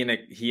know he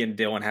and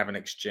Dillon have an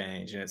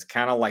exchange, and it's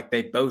kind of like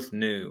they both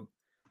knew,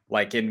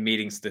 like in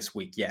meetings this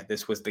week, yeah,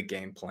 this was the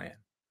game plan.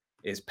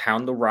 Is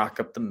pound the rock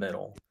up the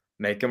middle,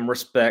 make them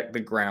respect the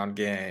ground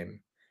game,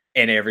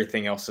 and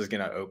everything else is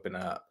going to open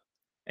up.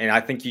 And I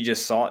think you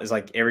just saw it is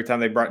like every time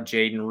they brought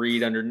Jaden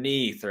Reed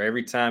underneath, or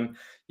every time,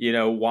 you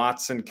know,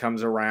 Watson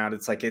comes around,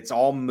 it's like it's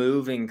all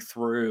moving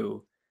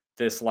through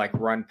this like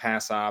run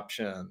pass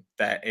option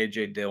that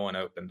AJ Dillon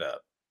opened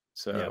up.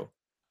 So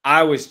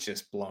I was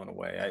just blown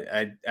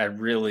away. I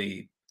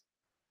really,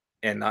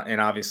 and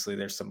obviously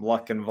there's some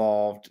luck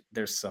involved.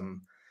 There's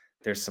some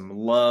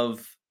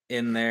love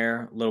in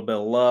there, a little bit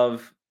of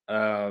love.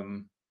 But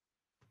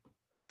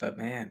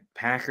man,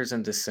 Packers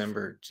in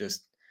December,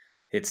 just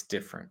it's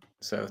different.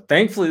 So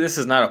thankfully this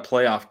is not a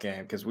playoff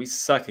game because we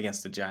suck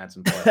against the Giants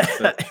in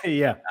playoffs.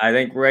 Yeah. I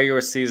think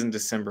regular season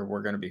December,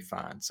 we're going to be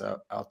fine. So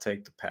I'll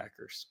take the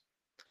Packers.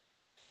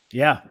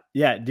 Yeah,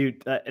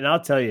 dude. And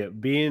I'll tell you,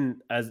 being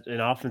as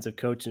an offensive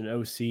coach and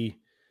OC,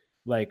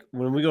 like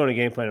when we go on a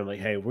game plan, I'm like,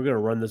 hey, we're going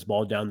to run this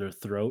ball down their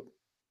throat.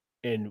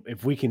 And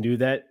if we can do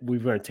that, we're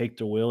going to take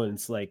their will. And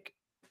it's like,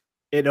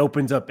 it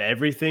opens up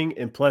everything.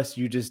 And plus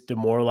you just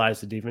demoralize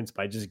the defense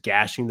by just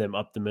gashing them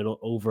up the middle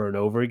over and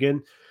over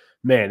again.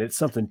 Man, it's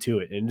something to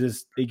it. And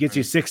it gets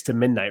you 6 to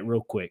midnight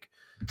real quick.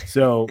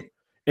 So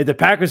if the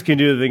Packers can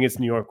do the thing against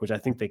New York, which I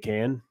think they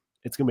can,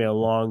 it's going to be a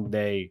long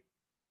day.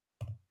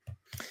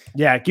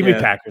 Yeah, give me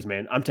Packers,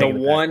 man. I'm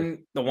taking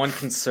the one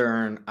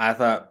concern. I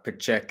thought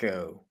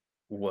Pacheco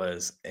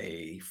was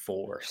a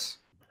force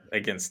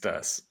against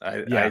us.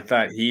 I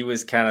thought he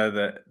was kind of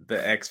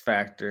the X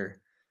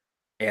factor,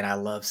 and I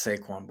love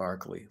Saquon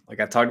Barkley. Like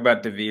I talked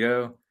about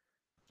DeVito,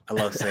 I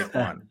love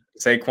Saquon.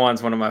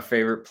 Saquon's one of my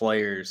favorite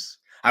players.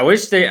 I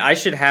wish I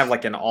should have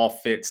like an all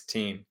fits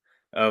team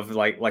of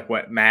like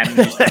what Madden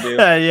used to do.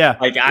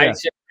 I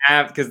should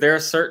have, because there are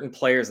certain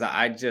players that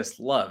I just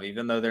love,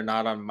 even though they're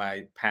not on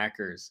my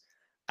Packers.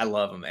 I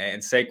love them,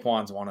 and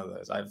Saquon's one of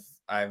those.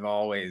 I've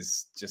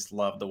always just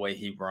loved the way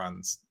he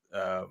runs.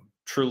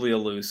 Truly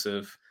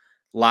elusive,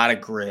 a lot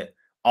of grit.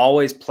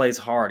 Always plays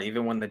hard,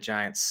 even when the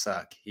Giants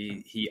suck.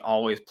 He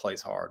always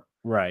plays hard.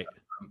 Right.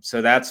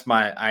 So that's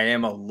I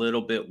am a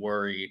little bit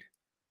worried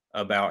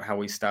about how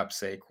we stop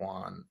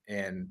Saquon,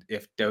 and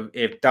if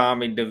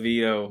Tommy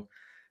DeVito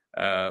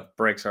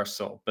breaks our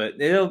soul. But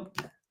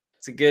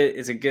it's a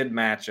good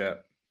matchup.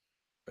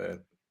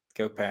 But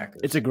go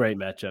Packers. It's a great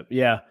matchup.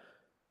 Yeah.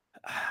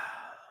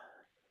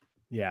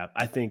 Yeah,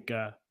 I think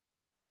your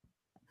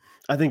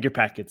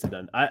pack gets it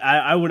done.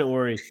 I wouldn't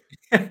worry.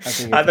 I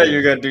thought you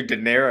were gonna do De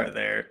Niro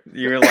there.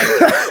 You were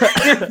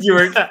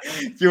like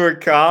you were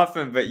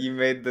coughing, but you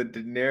made the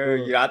De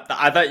Niro.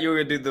 I thought you were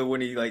gonna do the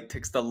when he like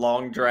takes the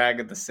long drag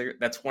of the cigarette.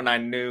 That's when I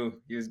knew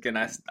he was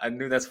gonna. I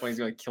knew that's when he's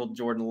gonna kill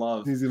Jordan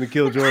Love. He's gonna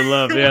kill Jordan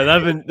Love. Yeah,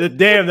 that'd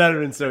have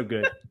been so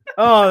good.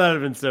 Oh,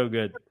 that'd have been so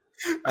good.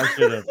 I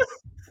should have.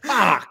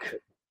 Fuck.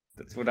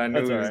 That's what I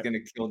knew he was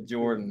gonna kill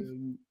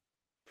Jordan.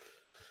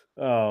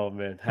 Oh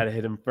man, had to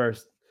hit him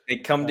first. They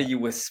come to you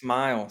with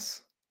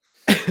smiles.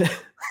 That's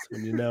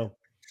when you know.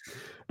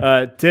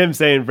 Tim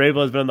saying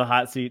Vrabel has been on the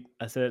hot seat.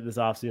 I said it this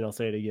offseason. I'll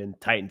say it again.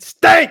 Titans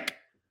stink.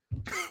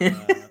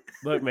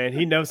 Look, man,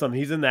 he knows something.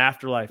 He's in the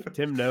afterlife.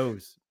 Tim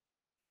knows.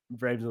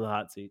 Vrabel's in the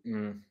hot seat.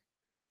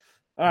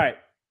 All right.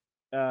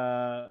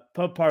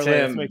 Pub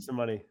parlay. Let's make some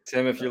money.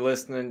 Tim, if you're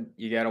listening,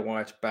 you got to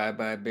watch Bye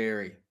Bye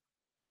Barry.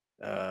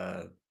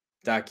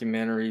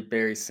 Documentary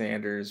Barry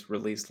Sanders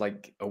released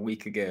like a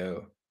week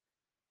ago.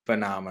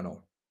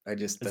 Phenomenal.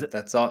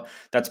 That's all.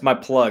 That's my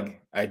plug.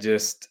 I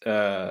just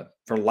for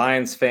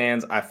Lions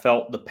fans, I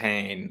felt the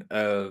pain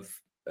of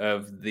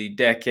the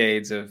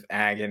decades of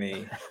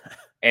agony,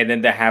 and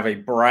then to have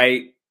a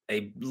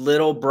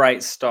little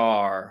bright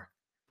star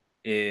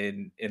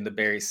in the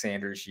Barry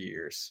Sanders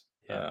years,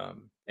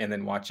 and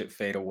then watch it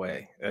fade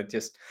away.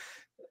 Just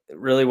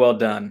really well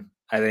done.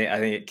 I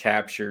think it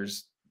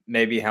captures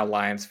maybe how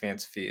Lions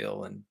fans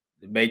feel, and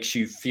it makes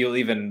you feel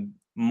even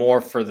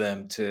more for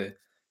them to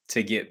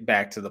get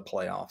back to the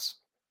playoffs.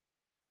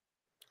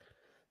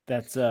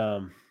 That's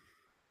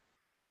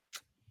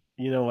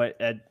you know what,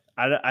 Ed,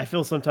 I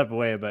feel some type of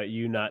way about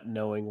you not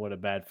knowing what a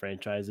bad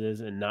franchise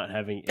is and not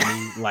having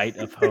any light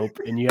of hope,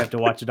 and you have to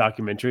watch a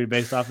documentary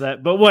based off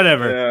that. But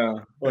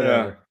whatever.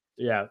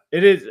 Yeah,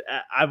 it is.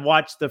 I've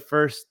watched the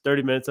first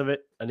 30 minutes of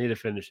it. I need to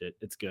finish it.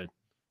 It's good.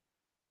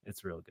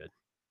 It's real good.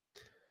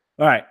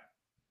 All right.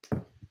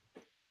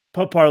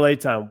 Pub parlay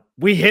time.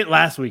 We hit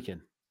last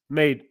weekend.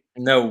 Made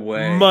no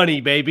way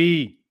money,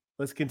 baby.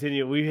 Let's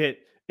continue. We hit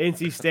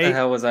NC State. What the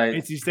hell was I?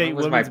 NC State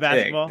women's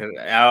basketball.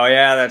 Oh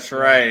yeah, that's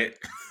right.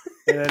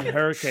 And then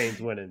Hurricanes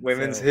winning.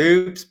 Women's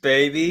hoops,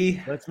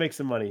 baby. Let's make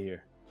some money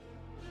here.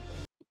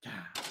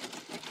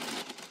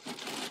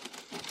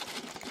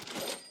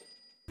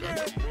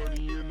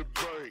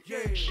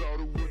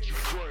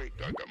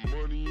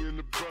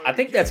 I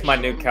think that's my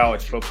new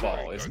college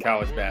football is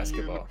college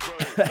basketball.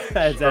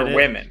 For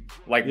women.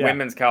 Like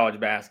women's college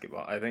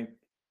basketball. I think.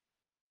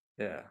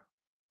 Yeah.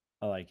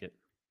 I like it.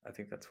 I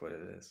think that's what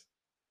it is.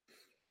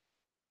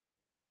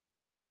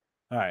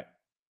 All right.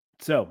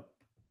 So,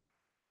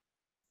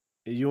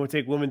 if you want to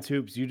take women's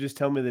hoops, you just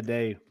tell me the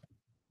day.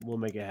 We'll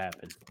make it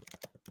happen.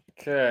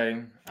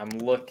 Okay.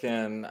 I'm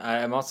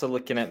also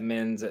looking at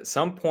men's. At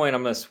some point,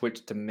 I'm going to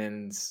switch to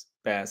men's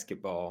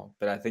basketball,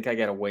 but I think I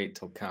got to wait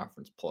till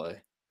conference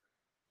play.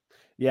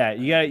 Yeah,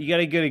 you got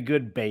to get a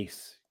good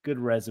base, good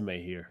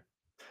resume here.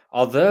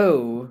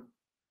 Although,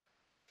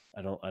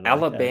 I don't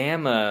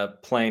Alabama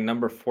playing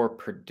number 4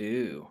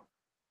 Purdue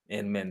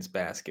in men's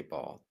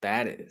basketball.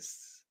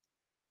 That's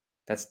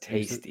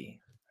tasty.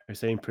 You're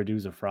saying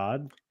Purdue's a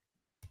fraud?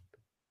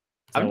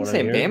 I'm just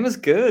saying Bama's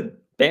good.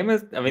 They're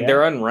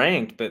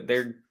unranked, but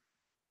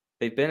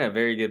they've been a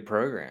very good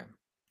program.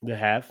 They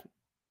have.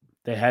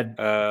 They had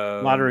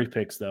lottery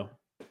picks though.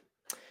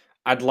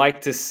 I'd like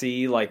to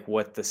see like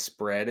what the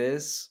spread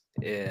is,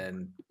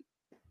 and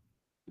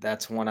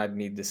that's one I'd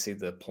need to see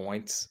the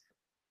points.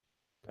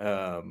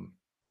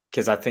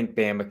 Because I think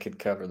Bama could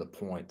cover the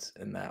points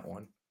in that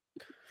one.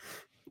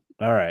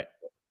 All right.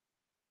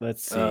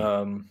 Let's see.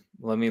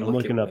 Let me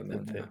look at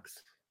women now.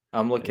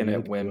 I'm looking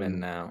at women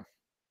now.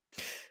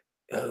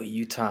 Oh,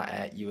 Utah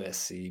at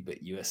USC,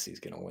 but USC is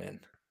going to win.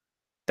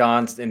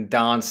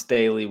 Dawn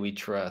Staley, we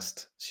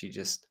trust.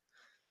 She's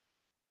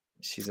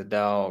a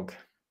dog.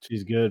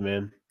 She's good,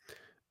 man.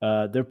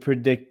 They're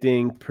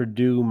predicting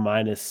Purdue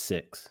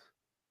 -6.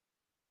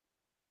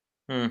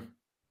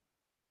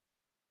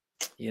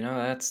 You know,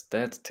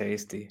 that's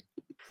tasty.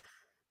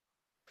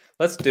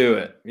 Let's do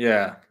it.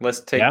 Yeah,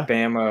 let's take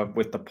Bama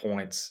with the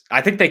points.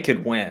 I think they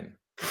could win.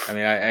 I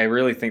mean, I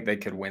really think they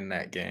could win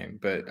that game,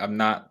 but I'm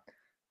not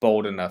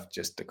bold enough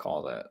just to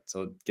call that.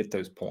 So get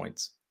those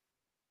points.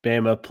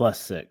 Bama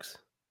 +6.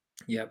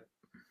 Yep.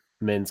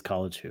 Men's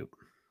college hoop.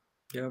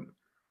 Yep.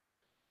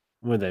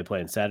 When are they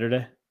playing?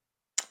 Saturday?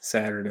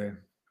 Saturday.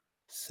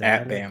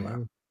 At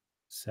Bama.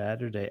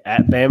 Saturday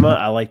at Bama.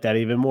 I like that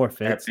even more,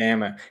 Fitz. At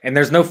Bama. And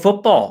there's no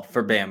football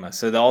for Bama.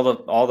 So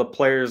all the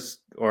players,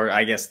 or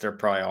I guess they're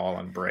probably all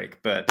on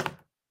break, but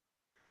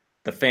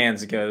the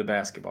fans go to the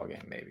basketball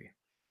game, maybe.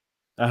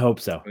 I hope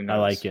so. I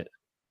like it.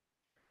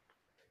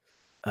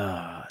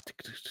 I'm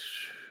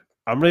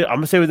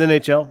gonna say with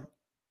NHL,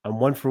 I'm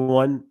 1 for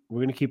 1.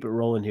 We're gonna keep it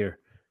rolling here.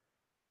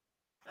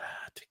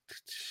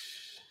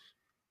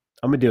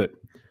 I'm gonna do it.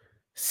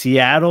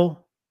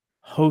 Seattle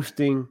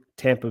hosting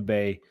Tampa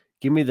Bay.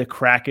 Give me the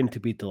Kraken to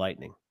beat the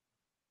Lightning.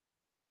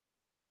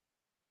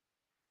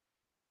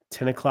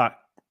 10 o'clock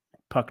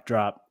puck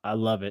drop. I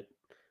love it.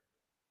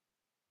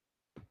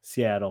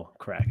 Seattle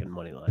Kraken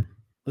money line.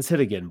 Let's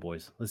hit again,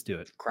 boys. Let's do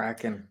it.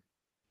 Kraken.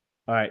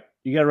 All right.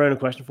 You got a random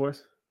question for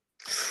us?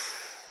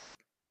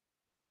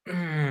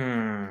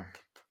 And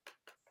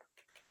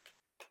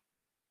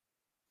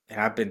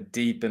I've been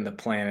deep into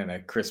planning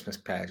a Christmas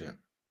pageant.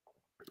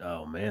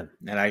 Oh man.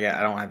 And I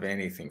don't have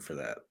anything for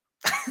that.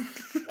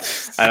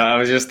 I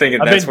was just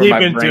thinking that's where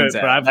my brain's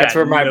at. That's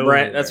where my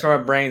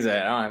brain's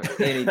at. I don't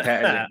have any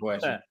pageant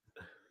question.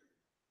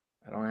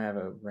 I don't have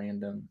a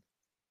random.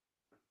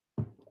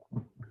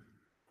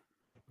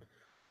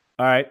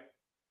 All right.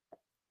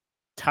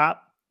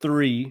 Top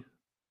 3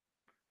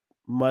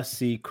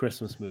 must-see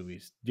Christmas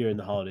movies during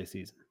the holiday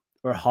season,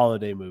 or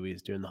holiday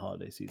movies during the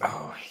holiday season.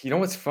 Oh, you know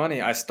what's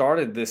funny? I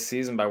started this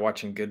season by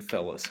watching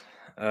Goodfellas.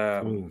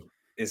 Ooh.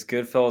 Is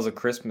Goodfellas a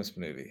Christmas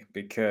movie?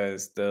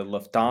 Because the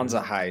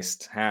Lufthansa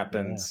heist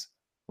happens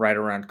right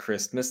around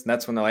Christmas, and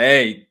that's when they're like,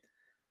 "Hey,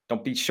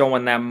 don't be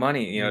showing that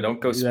money. Don't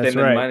go That's spending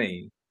right.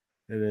 money."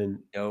 And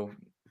then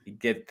You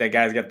get that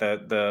guy's got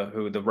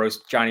the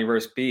roast Johnny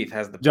roast beef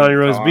has the Johnny pink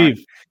Roast car.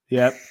 Beef.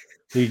 Yep.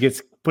 He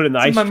gets put in the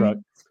ice truck.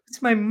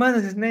 It's my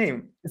mother's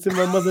name. It's in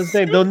my mother's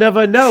name. They'll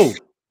never know.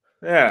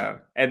 Yeah,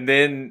 and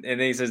then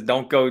he says,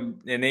 "Don't go,"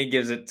 and then he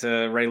gives it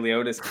to Ray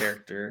Liotta's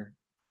character,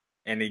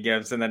 and he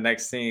gives in the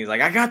next scene. He's like,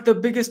 "I got the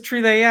biggest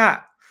tree they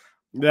got.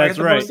 I got That's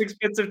the right. most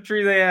expensive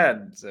tree they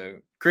had." So,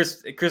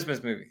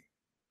 Christmas movie,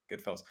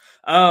 Goodfellas.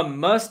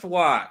 Must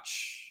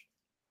watch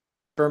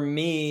for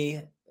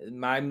me.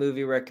 My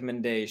movie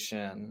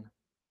recommendation: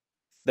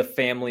 The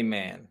Family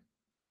Man,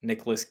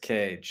 Nicolas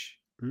Cage.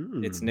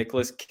 It's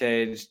Nicolas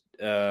Cage,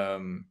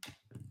 Tay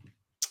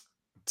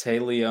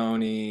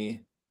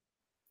Leone.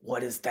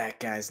 What is that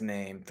guy's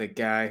name? The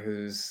guy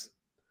who's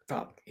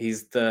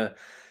he's the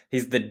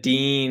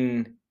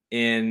dean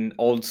in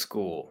Old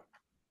School,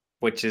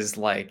 which is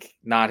like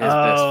not his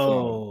best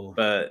film,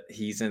 but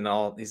he's on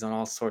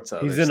all sorts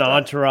of He's other in stuff.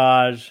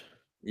 Entourage.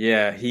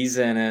 Yeah, he's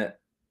in it.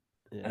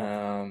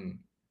 Yeah.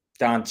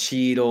 Don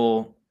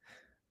Cheadle.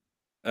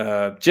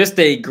 Just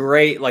a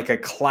great, like a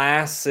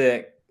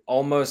classic,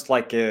 almost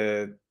like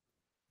a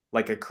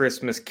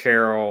Christmas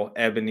Carol,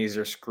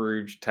 Ebenezer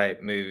Scrooge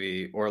type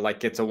movie, or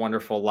like It's a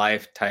Wonderful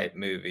Life type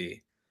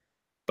movie,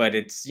 but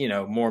it's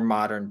more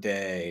modern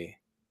day.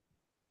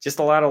 Just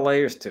a lot of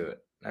layers to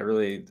it. I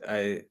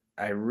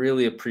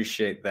really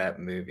appreciate that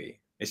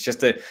movie. It's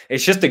just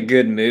a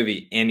good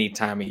movie any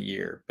time of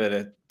year,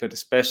 but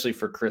especially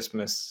for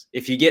Christmas.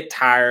 If you get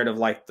tired of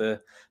like the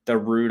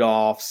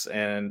Rudolphs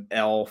and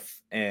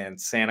Elf and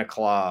Santa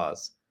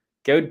Claus,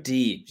 go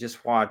deep.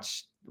 Just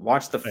watch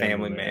The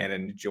Family Man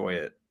and enjoy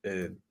it.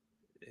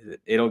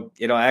 It'll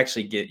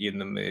actually get you in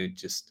the mood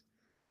just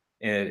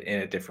in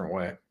a different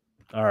way.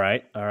 All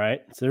right.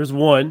 So there's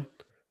one.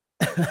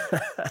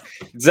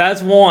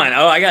 That's one.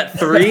 Oh, I got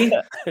 3.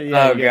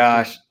 Yeah, oh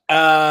gosh.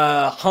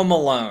 Home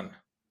Alone.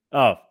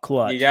 Oh,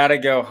 clutch. You gotta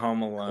go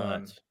Home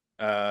Alone.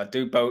 Clutch.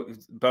 Do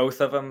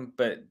both of them,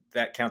 but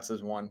that counts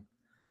as one.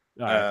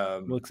 All right,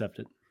 we'll accept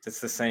it.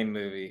 It's the same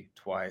movie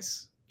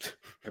twice.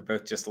 They're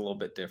both just a little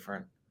bit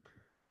different.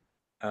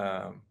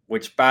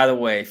 Which, by the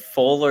way,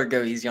 Fuller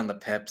Go Easy on the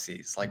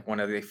Pepsi. Like one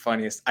of the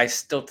funniest. I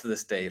still to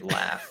this day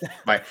laugh.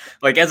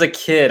 Like as a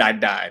kid, I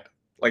died.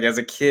 Like as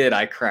a kid,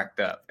 I cracked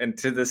up, and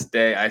to this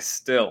day, I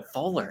still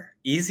Fuller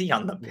Easy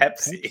on the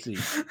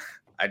Pepsi.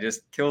 I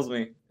just kills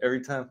me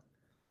every time.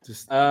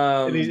 Just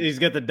and he's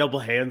got the double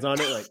hands on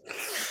it, like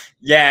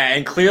yeah,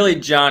 and clearly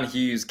John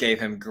Hughes gave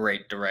him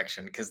great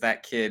direction because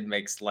that kid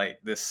makes like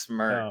this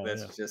smirk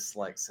that's just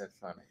like so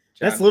funny.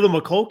 That's Little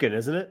McCulkin,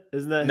 isn't it?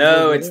 Isn't that?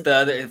 No, it's the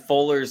other.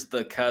 Fuller's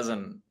the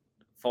cousin.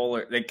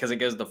 Fuller, because it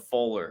goes to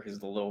Fuller, who's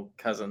the little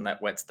cousin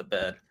that wets the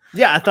bed.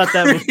 Yeah, I thought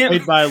that was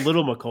played by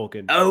Little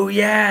McCulkin. Oh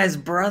yeah, his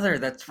brother.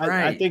 That's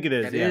right. I think it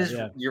is.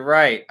 Yeah. You're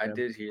right. I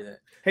did hear that.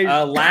 Hey,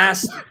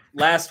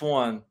 last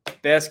one.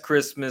 Best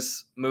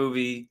Christmas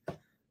movie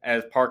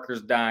as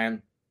Parker's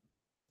dying.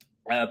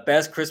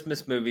 Best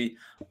Christmas movie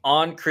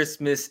on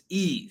Christmas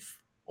Eve,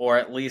 or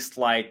at least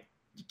like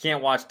you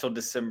can't watch till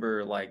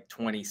December like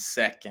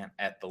 22nd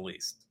at the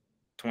least,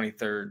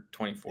 23rd,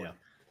 24th. Yeah.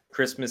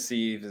 Christmas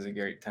Eve is a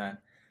great time.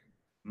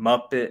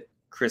 Muppet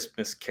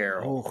Christmas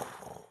Carol.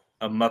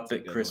 A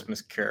Muppet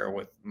Christmas Carol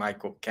with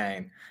Michael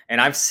Caine. And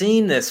I've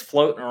seen this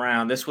floating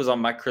around. This was on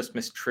my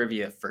Christmas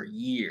trivia for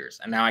years,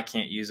 and now I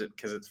can't use it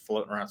because it's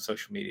floating around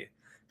social media.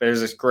 But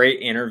there's this great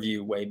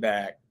interview way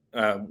back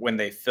when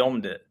they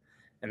filmed it,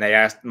 and they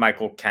asked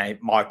Michael Caine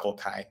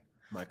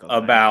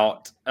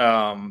about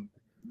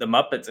the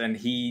Muppets, and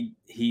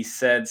he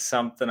said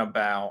something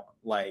about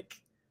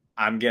like,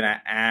 I'm gonna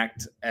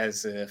act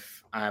as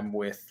if I'm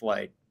with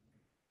like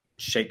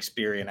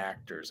Shakespearean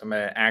actors. I'm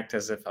gonna act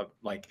as if I'm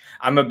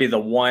gonna be the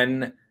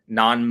one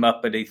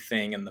non-Muppety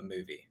thing in the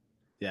movie.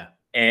 Yeah.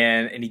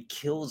 And he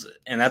kills it.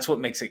 And that's what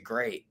makes it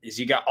great, is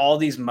you got all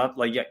these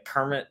like you got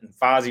Kermit and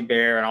Fozzie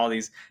Bear and all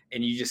these,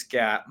 and you just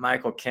got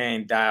Michael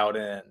Caine dialed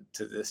in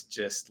to this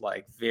just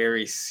like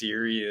very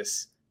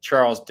serious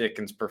Charles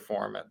Dickens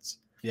performance.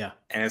 Yeah.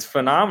 And it's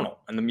phenomenal.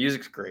 And the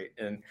music's great.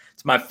 And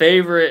it's my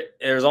favorite.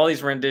 There's all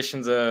these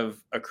renditions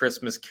of A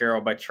Christmas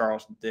Carol by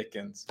Charles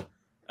Dickens.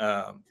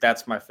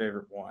 That's my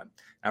favorite one.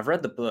 I've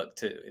read the book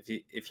too.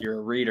 If you're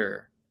a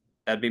reader,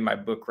 that'd be my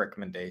book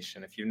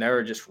recommendation. If you've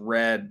never just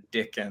read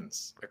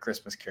Dickens' A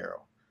Christmas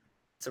Carol,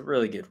 it's a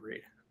really good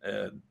read.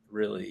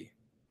 Really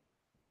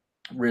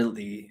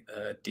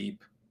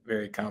deep,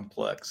 very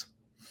complex.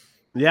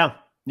 Yeah.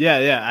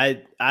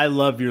 I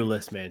love your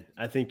list, man.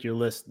 I think your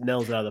list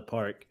nails it out of the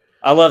park.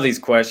 I love these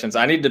questions.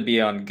 I need to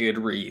be on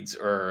Goodreads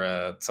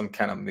or some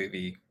kind of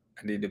movie.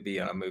 I need to be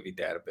on a movie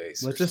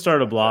database. Let's just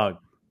start a blog.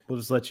 We'll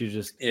just let you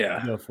just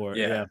go for it.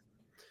 Yeah.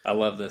 I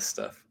love this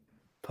stuff.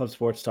 Pub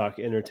Sports Talk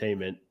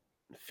Entertainment,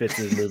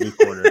 Fitz's Movie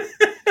Corner.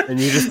 And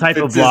you just type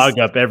a Fitz's- blog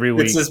up every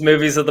week. Fitz's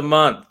movies of the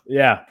month.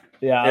 Yeah.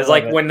 I It's love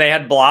like it. when they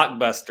had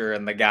Blockbuster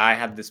and the guy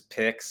had this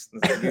picks.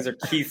 These are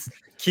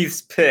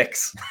Keith's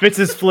picks.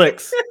 Fitz's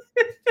Flicks.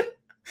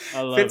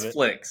 I love Fitz it.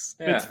 Flicks.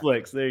 Yeah. Fitz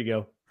Flicks. There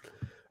you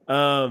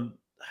go.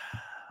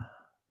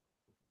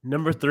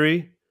 Number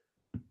 3,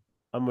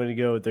 I'm going to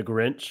go with The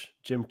Grinch,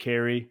 Jim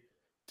Carrey.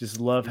 Just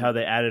love how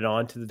they added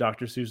on to the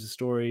Dr. Seuss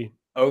story.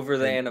 Over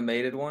the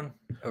animated one?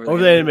 Over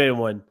the animated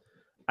one.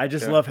 I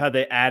just Yeah. love how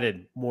they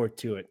added more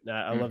to it.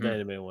 I love the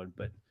animated one.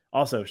 But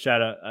also,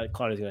 shout out,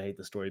 Claudia's going to hate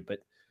the story, but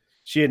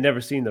she had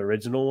never seen the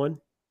original one.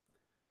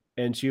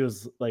 And she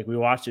was like, we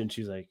watched it and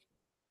she's like,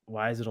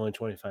 why is it only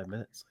 25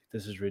 minutes? Like,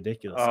 this is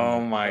ridiculous. Oh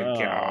I'm my like,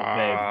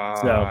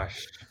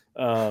 gosh.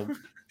 So,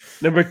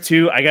 number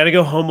 2, I got to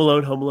go Home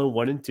Alone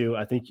 1 and 2.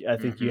 I think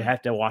you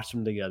have to watch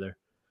them together.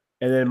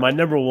 And then my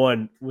number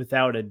 1,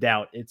 without a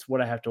doubt, it's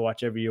what I have to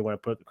watch every year when I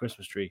put up the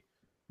Christmas tree.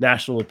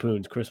 National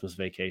Lampoon's Christmas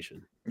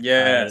Vacation.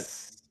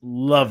 Yes.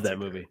 Love that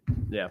movie.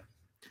 Yeah.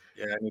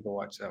 Yeah, I need to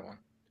watch that one.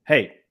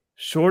 Hey,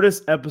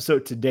 shortest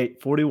episode to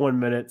date, 41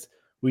 minutes.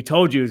 We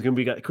told you it was going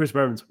to be Chris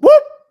Berman's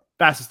whoop,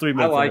 fastest 3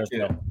 minutes. I like in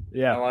the it. NFL.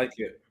 Yeah. I like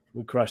it.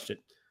 We crushed it.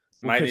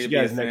 We'll Might catch need you to be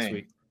a guys next thing.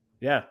 week.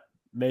 Yeah,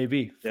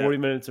 maybe. Yeah. 40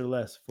 minutes or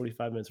less,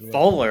 45 minutes or less.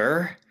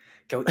 Fuller,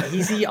 go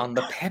easy on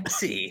the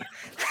Pepsi.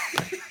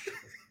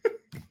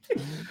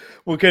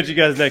 We'll catch you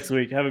guys next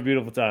week. Have a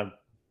beautiful time.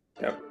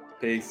 Yep.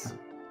 Peace.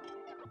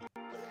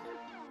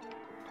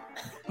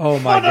 Oh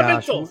my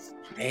gosh. Fundamentals.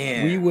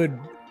 Man.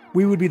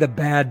 We would be the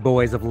bad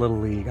boys of Little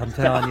League. I'm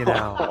telling you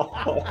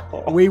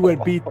now. We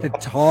would beat the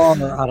tar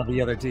out of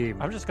the other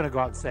team. I'm just gonna go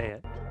out and say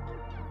it.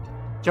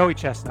 Joey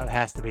Chestnut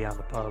has to be on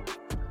the pub.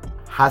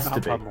 Has on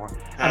to be. Pub more.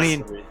 Has I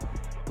mean, to be.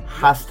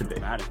 Has to be.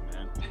 Dramatic,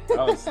 man.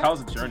 That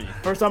was a journey.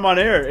 First time on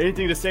air.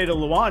 Anything to say to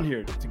Lawan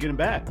here to get him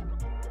back?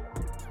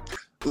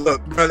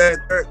 Look, bro,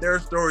 there are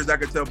stories I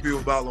can tell people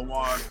about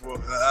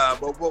Lawan,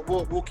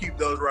 but we'll keep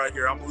those right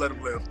here. I'm gonna let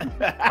them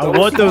live. I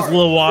want those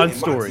Lawan And my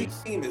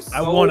stories. team is I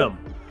so want them.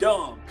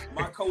 Dumb.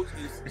 My coach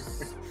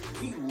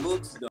he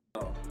looks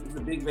dumb. He's a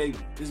big baby.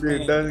 This Dude,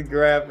 man, those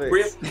graphics.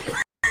 Rip-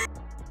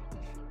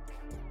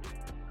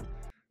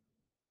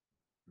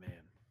 Man.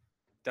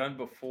 Done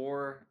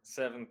before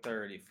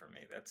 7:30 for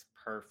me. That's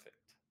perfect.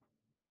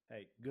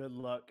 Hey, good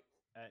luck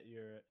at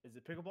your. Is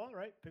it pickleball,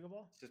 right?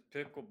 Pickleball? It's just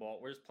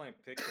pickleball. We're just playing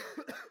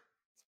pickleball.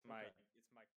 It's my